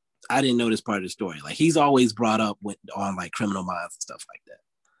 I didn't know this part of the story. Like he's always brought up on like Criminal Minds and stuff like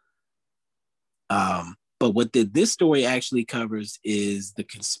that. But what this story actually covers is the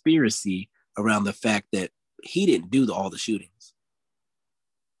conspiracy around the fact that he didn't do all the shootings.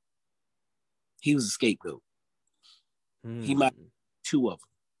 He was a scapegoat. He might have 2 of them.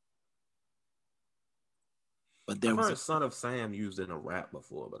 But there I've was heard Son of Sam used in a rap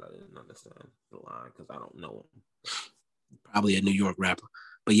before, but I didn't understand the line because I don't know him. Probably a New York rapper.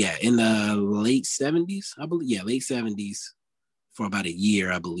 But yeah, in the late 70s, I believe. Yeah, late 70s, for about a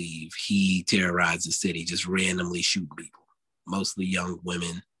year, I believe, he terrorized the city, just randomly shooting people, mostly young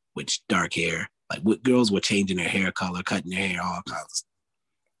women with dark hair. Like what girls were changing their hair color, cutting their hair, all kinds of stuff.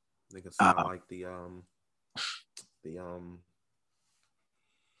 They can sound like the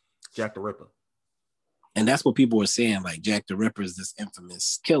Jack the Ripper. And that's what people were saying. Like Jack the Ripper is this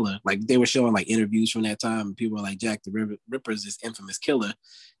infamous killer. Like they were showing like interviews from that time. And people were like, Jack the Ripper is this infamous killer.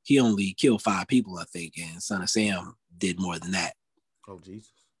 He only killed 5 people, I think. And Son of Sam did more than that. Oh,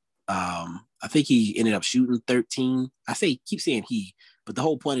 Jesus. I think he ended up shooting 13. Keep saying he, but the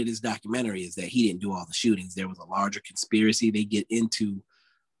whole point of this documentary is that he didn't do all the shootings. There was a larger conspiracy. They get into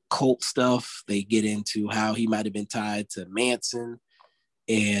cult stuff. They get into how he might have been tied to Manson.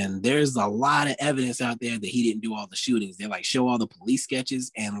 And there's a lot of evidence out there that he didn't do all the shootings. They like show all the police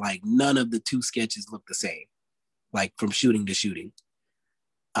sketches and like none of the 2 sketches look the same, like from shooting to shooting.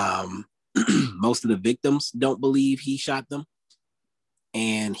 Most of the victims don't believe he shot them.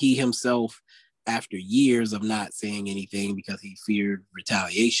 And he himself, after years of not saying anything because he feared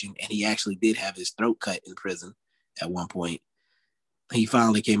retaliation, and he actually did have his throat cut in prison at one point, he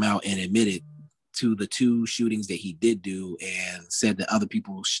finally came out and admitted to the 2 shootings that he did do and said that other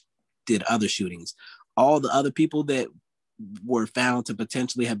people did other shootings. All the other people that were found to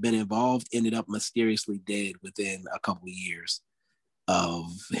potentially have been involved ended up mysteriously dead within a couple of years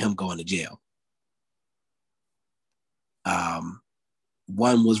of him going to jail.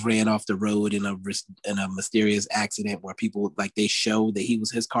 One was ran off the road in a mysterious accident where people like they show that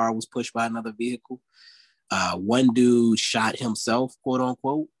his car was pushed by another vehicle. One dude shot himself, quote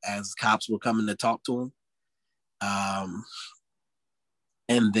unquote, as cops were coming to talk to him.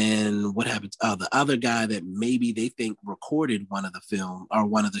 And then what happened? The other guy that maybe they think recorded one of the film or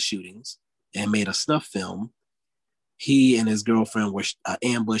one of the shootings and made a snuff film. He and his girlfriend were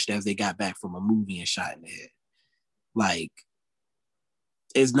ambushed as they got back from a movie and shot in the head. Like,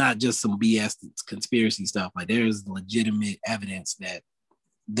 it's not just some BS conspiracy stuff. Like, there's legitimate evidence that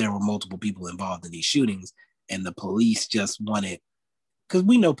there were multiple people involved in these shootings, and the police just wanted, because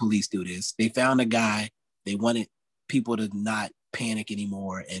we know police do this. They found a guy, they wanted people to not panic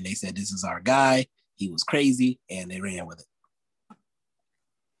anymore, and they said, this is our guy. He was crazy, and they ran with it.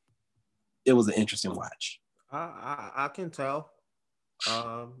 It was an interesting watch. I can tell.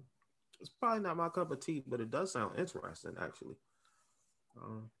 It's probably not my cup of tea, but it does sound interesting, actually.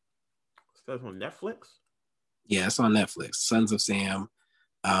 It's on Netflix? Yeah, it's on Netflix. Sons of Sam.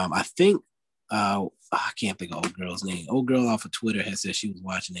 I think I can't think of old girl's name. Old girl off of Twitter had said she was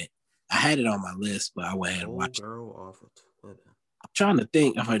watching it. I had it on my list, but I went ahead and watched it. Girl off of Twitter. I'm trying to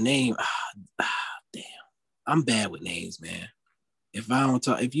think of her name. Damn, I'm bad with names, man. If I don't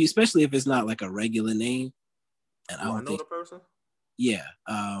talk, especially if it's not like a regular name, and I don't know the person. Yeah,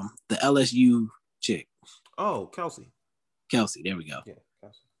 the LSU chick. Oh, Kelsey. There we go. Yeah,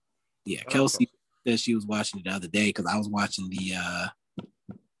 Kelsey. Yeah, Kelsey said she was watching it the other day because I was watching the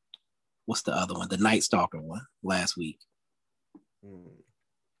what's the other one? The Night Stalker one last week.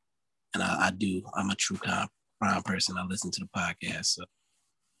 And I'm a true crime person. I listen to the podcast. So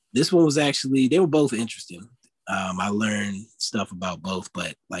this one was actually, they were both interesting. I learned stuff about both,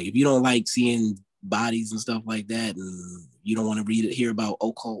 but like if you don't like seeing bodies and stuff like that, and you don't want to hear about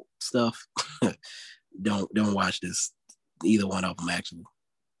occult stuff, don't watch this. Either one of them, actually.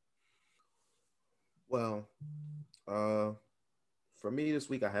 Well, for me this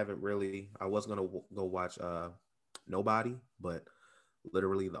week, I was gonna go watch Nobody, but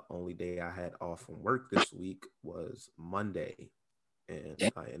literally the only day I had off from work this week was Monday,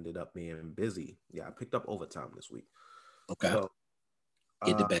 and I ended up being busy. Yeah, I picked up overtime this week. Okay. So,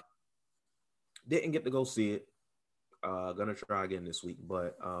 Get the best. Didn't get to go see it. Gonna try again this week,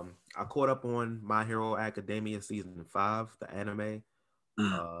 but I caught up on My Hero Academia season 5, the anime.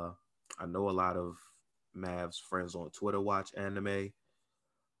 I know a lot of Mav's friends on Twitter watch anime.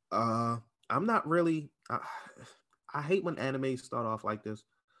 I'm not really. I hate when anime start off like this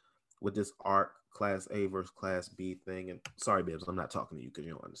with this arc, class A versus class B thing. And sorry, Bibbs, I'm not talking to you because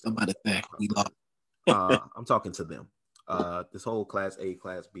you don't understand. I'm about to say we lost. I'm talking to them. This whole class A,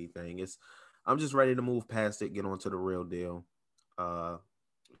 class B thing I'm just ready to move past it, get on to the real deal.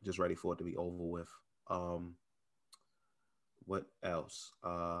 Just ready for it to be over with. What else?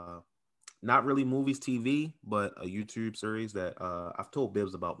 Not really movies, TV, but a YouTube series that I've told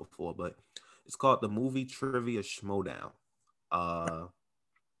Bibbs about before, but it's called the Movie Trivia Schmodown.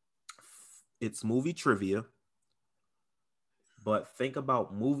 It's movie trivia, but think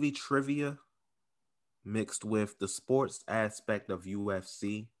about movie trivia mixed with the sports aspect of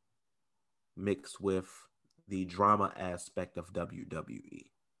UFC, mixed with the drama aspect of WWE.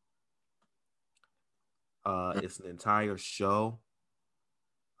 It's an entire show.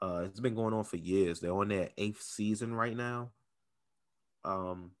 It's been going on for years. They're on their 8th season right now.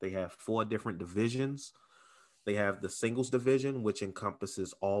 They have 4 different divisions. They have the singles division, which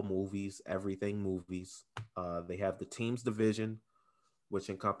encompasses all movies, everything movies. They have the teams division, which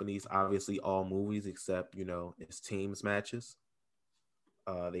encompasses obviously all movies except, it's teams matches.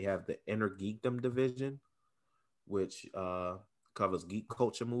 They have the Inner Geekdom division, which covers geek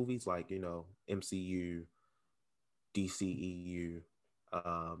culture movies like, MCU, DCEU,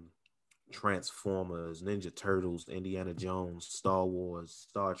 Transformers, Ninja Turtles, Indiana Jones, Star Wars,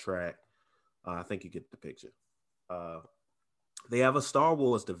 Star Trek. I think you get the picture. They have a Star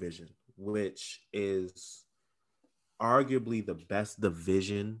Wars division, which is arguably the best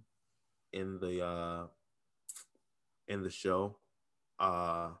division in the show.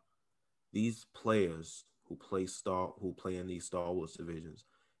 These players who play in these Star Wars divisions,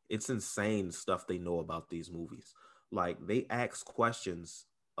 it's insane stuff they know about these movies. Like they ask questions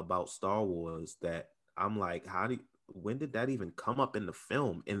about Star Wars that I'm like, when did that even come up in the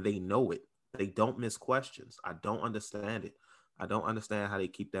film? And they know it. They don't miss questions. I don't understand it. I don't understand how they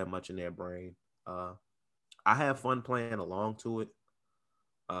keep that much in their brain. I have fun playing along to it,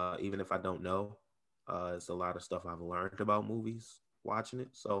 even if I don't know. It's a lot of stuff I've learned about movies watching it.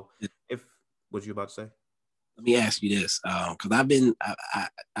 So, what you about to say? Let me ask you this, because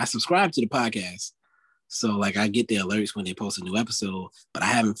I subscribe to the podcast, so like I get the alerts when they post a new episode, but I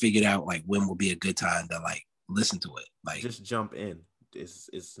haven't figured out like when will be a good time to like listen to it. Like just jump in. It's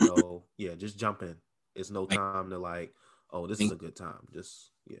no just jump in. It's no time to like, oh, this is a good time.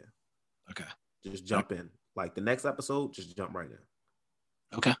 Just okay. Just jump in. Like the next episode, just jump right in.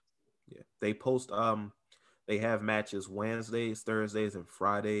 Okay. Yeah. They post they have matches Wednesdays, Thursdays, and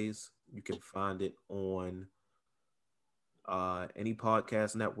Fridays. You can find it on any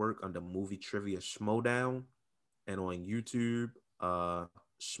podcast network under Movie Trivia Schmodown, and on YouTube,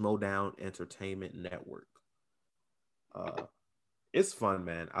 Schmodown Entertainment Network. It's fun,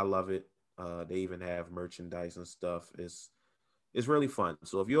 man. I love it. They even have merchandise and stuff. It's really fun.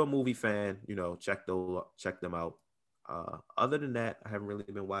 So if you're a movie fan, check them out. Other than that, I haven't really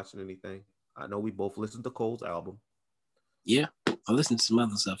been watching anything. I know we both listened to Cole's album. Yeah, I listened to some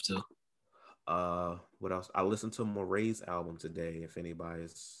other stuff too. What else? I listened to Moray's album today. If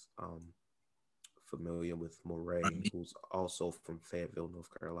anybody's familiar with Moray, who's also from Fayetteville, North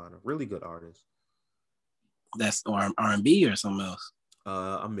Carolina, really good artist. That's R&B or something else.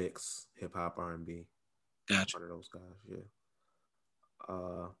 A mix, hip hop, R&B. Gotcha. One of those guys, yeah.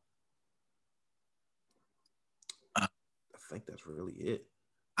 Uh, Uh, I think that's really it.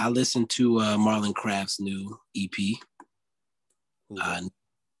 I listened to Marlon Craft's new EP, Who's that?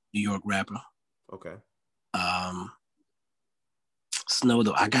 New York rapper. Okay. Snow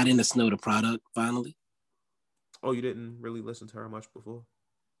the I got into Snow the Product finally. Oh, you didn't really listen to her much before?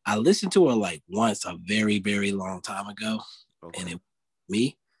 I listened to her like once a very, very long time ago, Okay. and it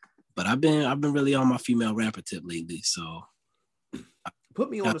me. But I've been really on my female rapper tip lately. So put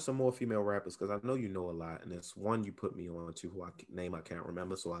me on to some more female rappers because I know you know a lot, and it's one you put me on to who I can't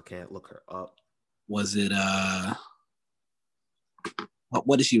remember, so I can't look her up. Was it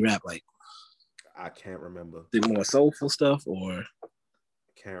what does she rap like? I can't remember. Is it more soulful stuff or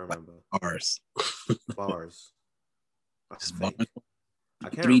can't remember? Like bars. Bars. Just bars. I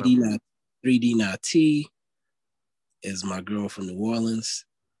can't 3D remember. 3D Nati is my girl from New Orleans.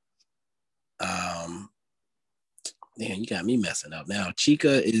 Man, you got me messing up now.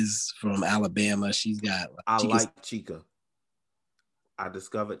 Chica is from Alabama. She's got. I like Chica. I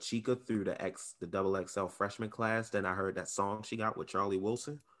discovered Chica through the double XL freshman class. Then I heard that song she got with Charlie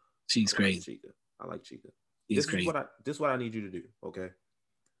Wilson. She's crazy. Chica. I like Chica. She's crazy. This is what I need you to do. Okay.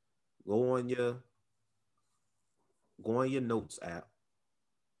 Go on your notes app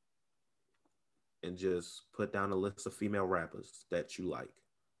and just put down a list of female rappers that you like.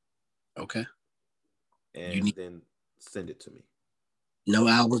 Okay. And then send it to me. No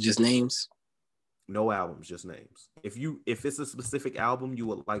albums, just names? No albums, just names. If it's a specific album you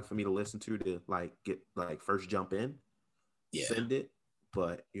would like for me to listen to like get like first jump in, send it.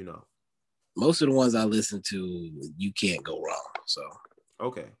 But most of the ones I listen to, you can't go wrong. So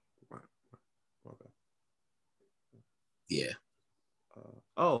okay, right. Okay, yeah.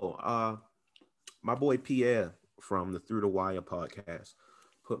 My boy Pierre from the Through the Wire podcast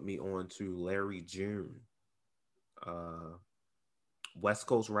put me on to Larry June. West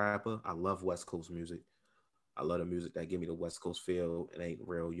Coast rapper. I love West Coast music. I love the music that give me the West Coast feel. It ain't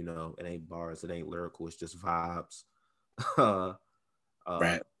real, it ain't bars, it ain't lyrical, it's just vibes.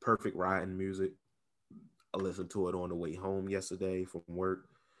 Right. Perfect riding music. I listened to it on the way home yesterday from work.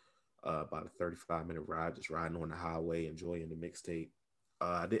 About a 35-minute ride, just riding on the highway, enjoying the mixtape.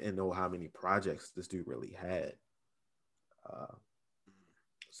 I didn't know how many projects this dude really had.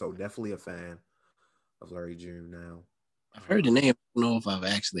 So definitely a fan of Larry June now. I've heard the name. I don't know if I've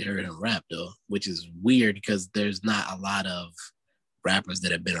actually heard him rap though, which is weird because there's not a lot of rappers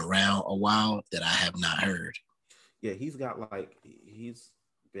that have been around a while that I have not heard. Yeah, he's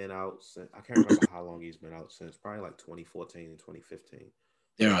been out since, I can't remember how long he's been out since, probably like 2014 and 2015.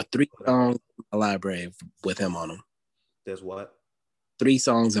 There are 3 songs in my library with him on them. There's what? 3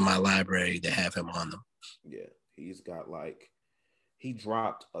 songs in my library that have him on them. Yeah, he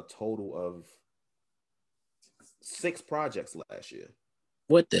dropped a total of 6 projects last year.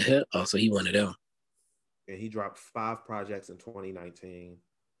 What the hell? Oh, so he one of them. And he dropped 5 projects in 2019.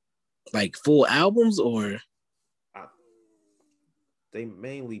 Like full albums or? They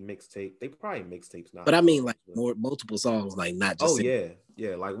mainly mixtape. They probably mixtapes now. But I mean like multiple songs, like not just. Oh,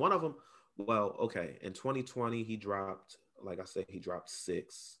 yeah. Like one of them, well, okay. In 2020, he dropped, like I said, he dropped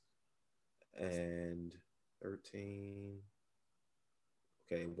 6 and 13.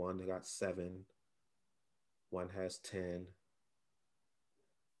 Okay, one got 7. One has 10.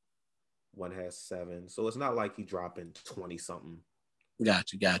 One has 7. So it's not like he dropping 20 something.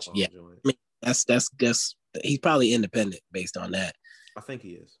 Gotcha. Yeah. I mean, that's he's probably independent based on that. I think he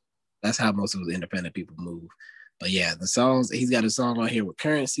is. That's how most of those independent people move. But yeah, the songs, he's got a song on here with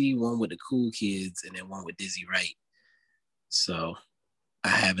Currency, one with the Cool Kids, and then one with Dizzy Wright. So I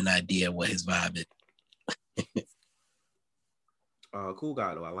have an idea what his vibe is. Cool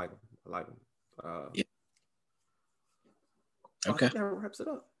guy though. I like him. Yeah. Okay. That wraps it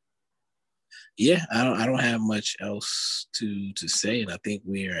up. Yeah, I don't have much else to say, and I think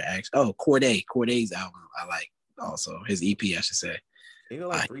we're actually Corday's album I like also, his EP I should say. You know,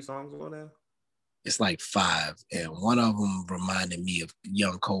 like 3 songs on there. It's like 5, and one of them reminded me of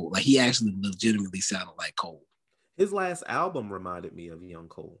Young Cole. Like he actually legitimately sounded like Cole. His last album reminded me of Young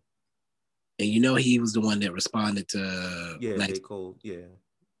Cole. And he was the one that responded to J. Cole. Yeah,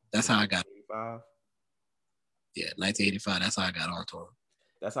 that's how I got. 1985. Yeah, 1985. That's how I got onto him.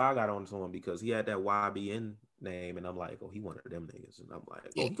 That's how I got onto him because he had that YBN name, and I'm like, oh, he one of them niggas, and I'm like,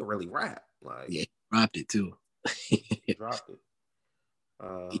 oh, he can really rap. Like, yeah, he dropped it too. He dropped it.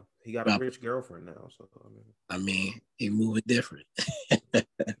 He got a rich girlfriend now, so I mean, he moving different.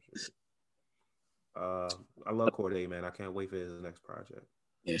 I love Corday, man. I can't wait for his next project.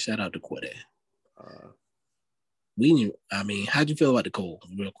 Yeah, shout out to Corday. we knew. I mean, how'd you feel about the Cole,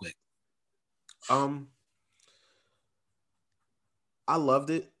 real quick? I loved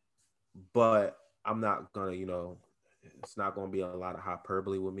it, but I'm not gonna, it's not gonna be a lot of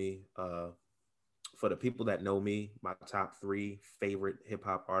hyperbole with me. For the people that know me, my top 3 favorite hip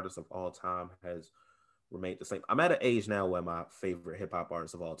hop artists of all time has remained the same. I'm at an age now where my favorite hip hop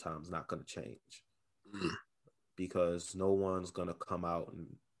artist of all time is not gonna change because no one's gonna come out and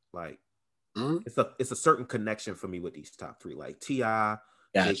like. It's a certain connection for me with these top 3, like T.I.,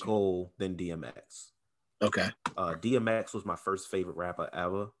 J. Cole, then DMX. Okay. DMX was my first favorite rapper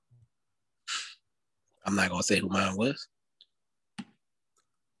ever. I'm not gonna say who mine was. I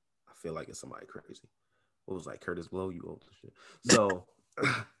feel like it's somebody crazy. What was like Curtis Blow? You old shit. So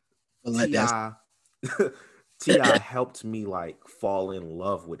T.I. helped me like fall in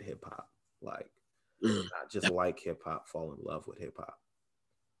love with hip hop, like not just like hip hop, fall in love with hip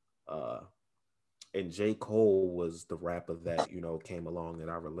hop. And J. Cole was the rapper that, came along that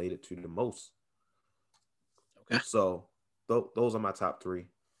I related to the most. Okay. So those are my top 3.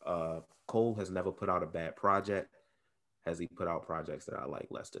 Cole has never put out a bad project. Has he put out projects that I like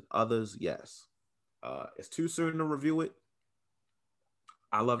less than others? Yes. It's too soon to review it.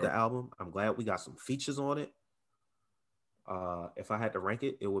 I love the album. I'm glad we got some features on it. If I had to rank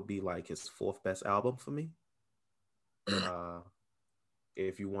it, it would be like his 4th best album for me.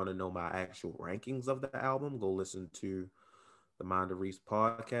 If you want to know my actual rankings of the album, go listen to the Mind of Reese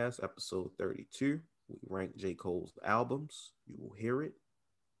podcast, episode 32. We rank J. Cole's albums. You will hear it.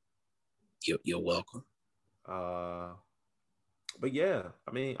 You're welcome. But yeah,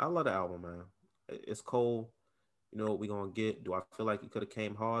 I mean, I love the album, man. It's Cole. You know what we're going to get? Do I feel like it could have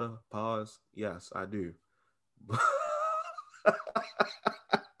came harder? Pause. Yes, I do.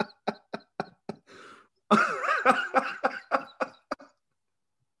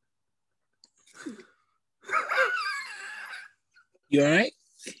 You all right?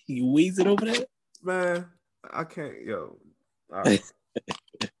 You wheezing over there? Man, I can't, yo. All right.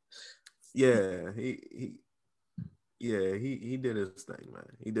 Yeah, he did his thing, man.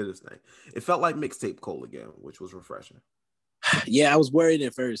 He did his thing. It felt like mixtape Cole again, which was refreshing. Yeah, I was worried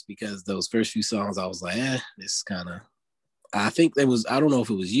at first because those first few songs, I was like, this kind of. I think there was. I don't know if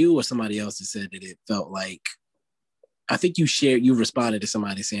it was you or somebody else that said that it felt like. I think you responded to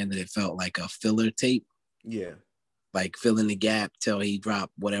somebody saying that it felt like a filler tape. Yeah. Like filling the gap till he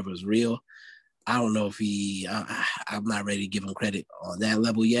dropped whatever was real. I don't know if I'm not ready to give him credit on that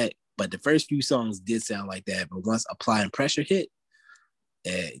level yet. But the first few songs did sound like that. But once Applying Pressure hit,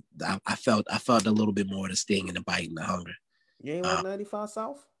 I felt a little bit more of the sting and the bite and the hunger. You ain't like 95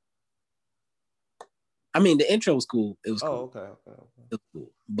 South? I mean, the intro was cool. It was cool. Okay. It was cool.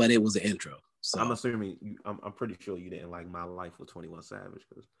 But it was an intro. So I'm assuming, I'm pretty sure you didn't like My Life with 21 Savage.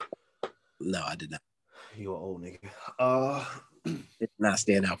 No, I did not. You're an old nigga. It did not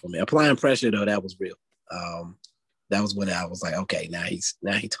stand out for me. Applying Pressure, though, that was real. That was when I was like, okay, now he's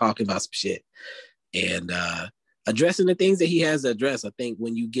talking about some shit and addressing the things that he has to address. I think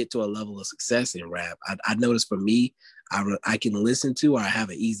when you get to a level of success in rap, I noticed for me, I can listen to, or I have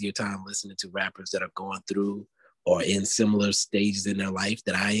an easier time listening to rappers that are going through or in similar stages in their life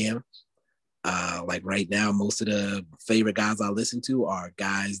that I am. Like right now, most of the favorite guys I listen to are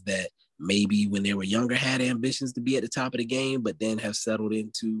guys that maybe when they were younger had ambitions to be at the top of the game, but then have settled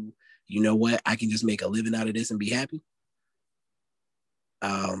into, you know what, I can just make a living out of this and be happy.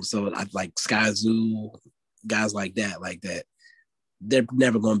 So I like Skyzoo, guys like that. They're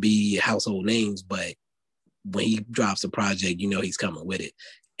never going to be household names, but when he drops a project, you know he's coming with it,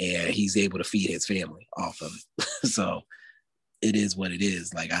 and he's able to feed his family off of it. So it is what it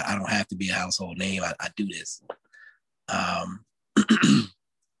is. Like I don't have to be a household name. I do this.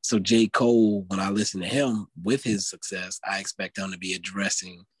 So J. Cole, when I listen to him with his success, I expect him to be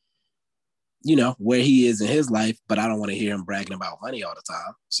addressing, you know, where he is in his life, but I don't want to hear him bragging about money all the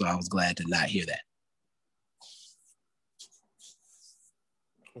time. So I was glad to not hear that.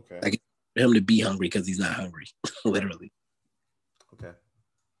 Okay. Like for him to be hungry because he's not hungry, literally. Okay.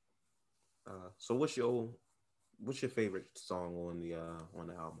 So what's your favorite song on the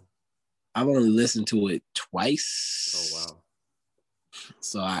album? I've only listened to it twice. Oh wow.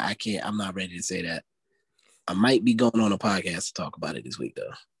 So I'm not ready to say that. I might be going on a podcast to talk about it this week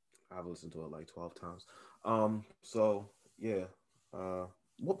though. I've listened to it like 12 times. So yeah.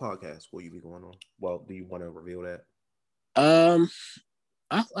 What podcast will you be going on? Well, do you want to reveal that?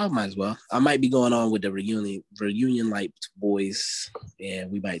 I might as well. I might be going on with the reunion like boys,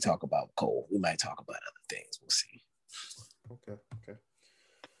 and we might talk about Cole. We might talk about other things. We'll see. Okay.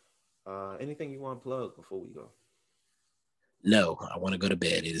 Anything you want to plug before we go? No, I want to go to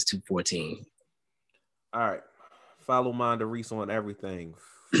bed. It is 2:14. All right. Follow Mind Reese on everything.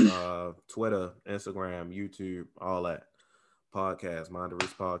 Twitter, Instagram, YouTube, all that. Podcast, Mind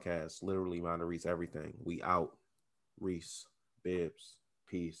Reese Podcast. Literally Mind Reese everything. We out. Reese, Bibbs,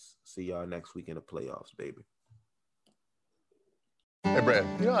 peace. See y'all next week in the playoffs, baby. Hey, Brad,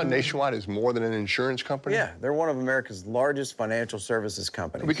 you know how Nationwide is more than an insurance company? Yeah, they're one of America's largest financial services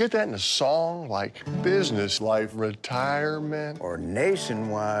companies. We get that in a song like business, life, retirement. Or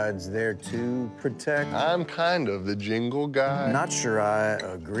Nationwide's there to protect. I'm kind of the jingle guy. Not sure I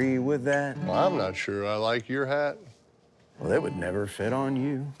agree with that. Well, I'm not sure I like your hat. Well, that would never fit on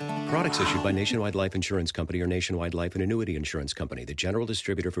you. Products issued by Nationwide Life Insurance Company or Nationwide Life and Annuity Insurance Company. The general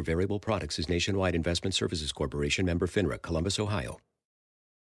distributor for variable products is Nationwide Investment Services Corporation, member FINRA, Columbus, Ohio.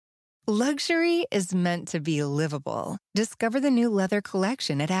 Luxury is meant to be livable. Discover the new leather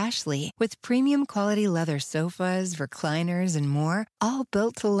collection at Ashley with premium quality leather sofas, recliners, and more, all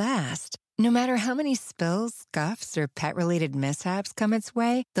built to last. No matter how many spills, scuffs, or pet-related mishaps come its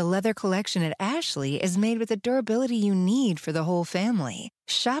way, the leather collection at Ashley is made with the durability you need for the whole family.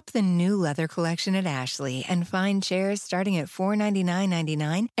 Shop the new leather collection at Ashley and find chairs starting at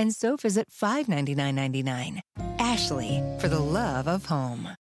 $499.99 and sofas at $599.99. Ashley, for the love of home.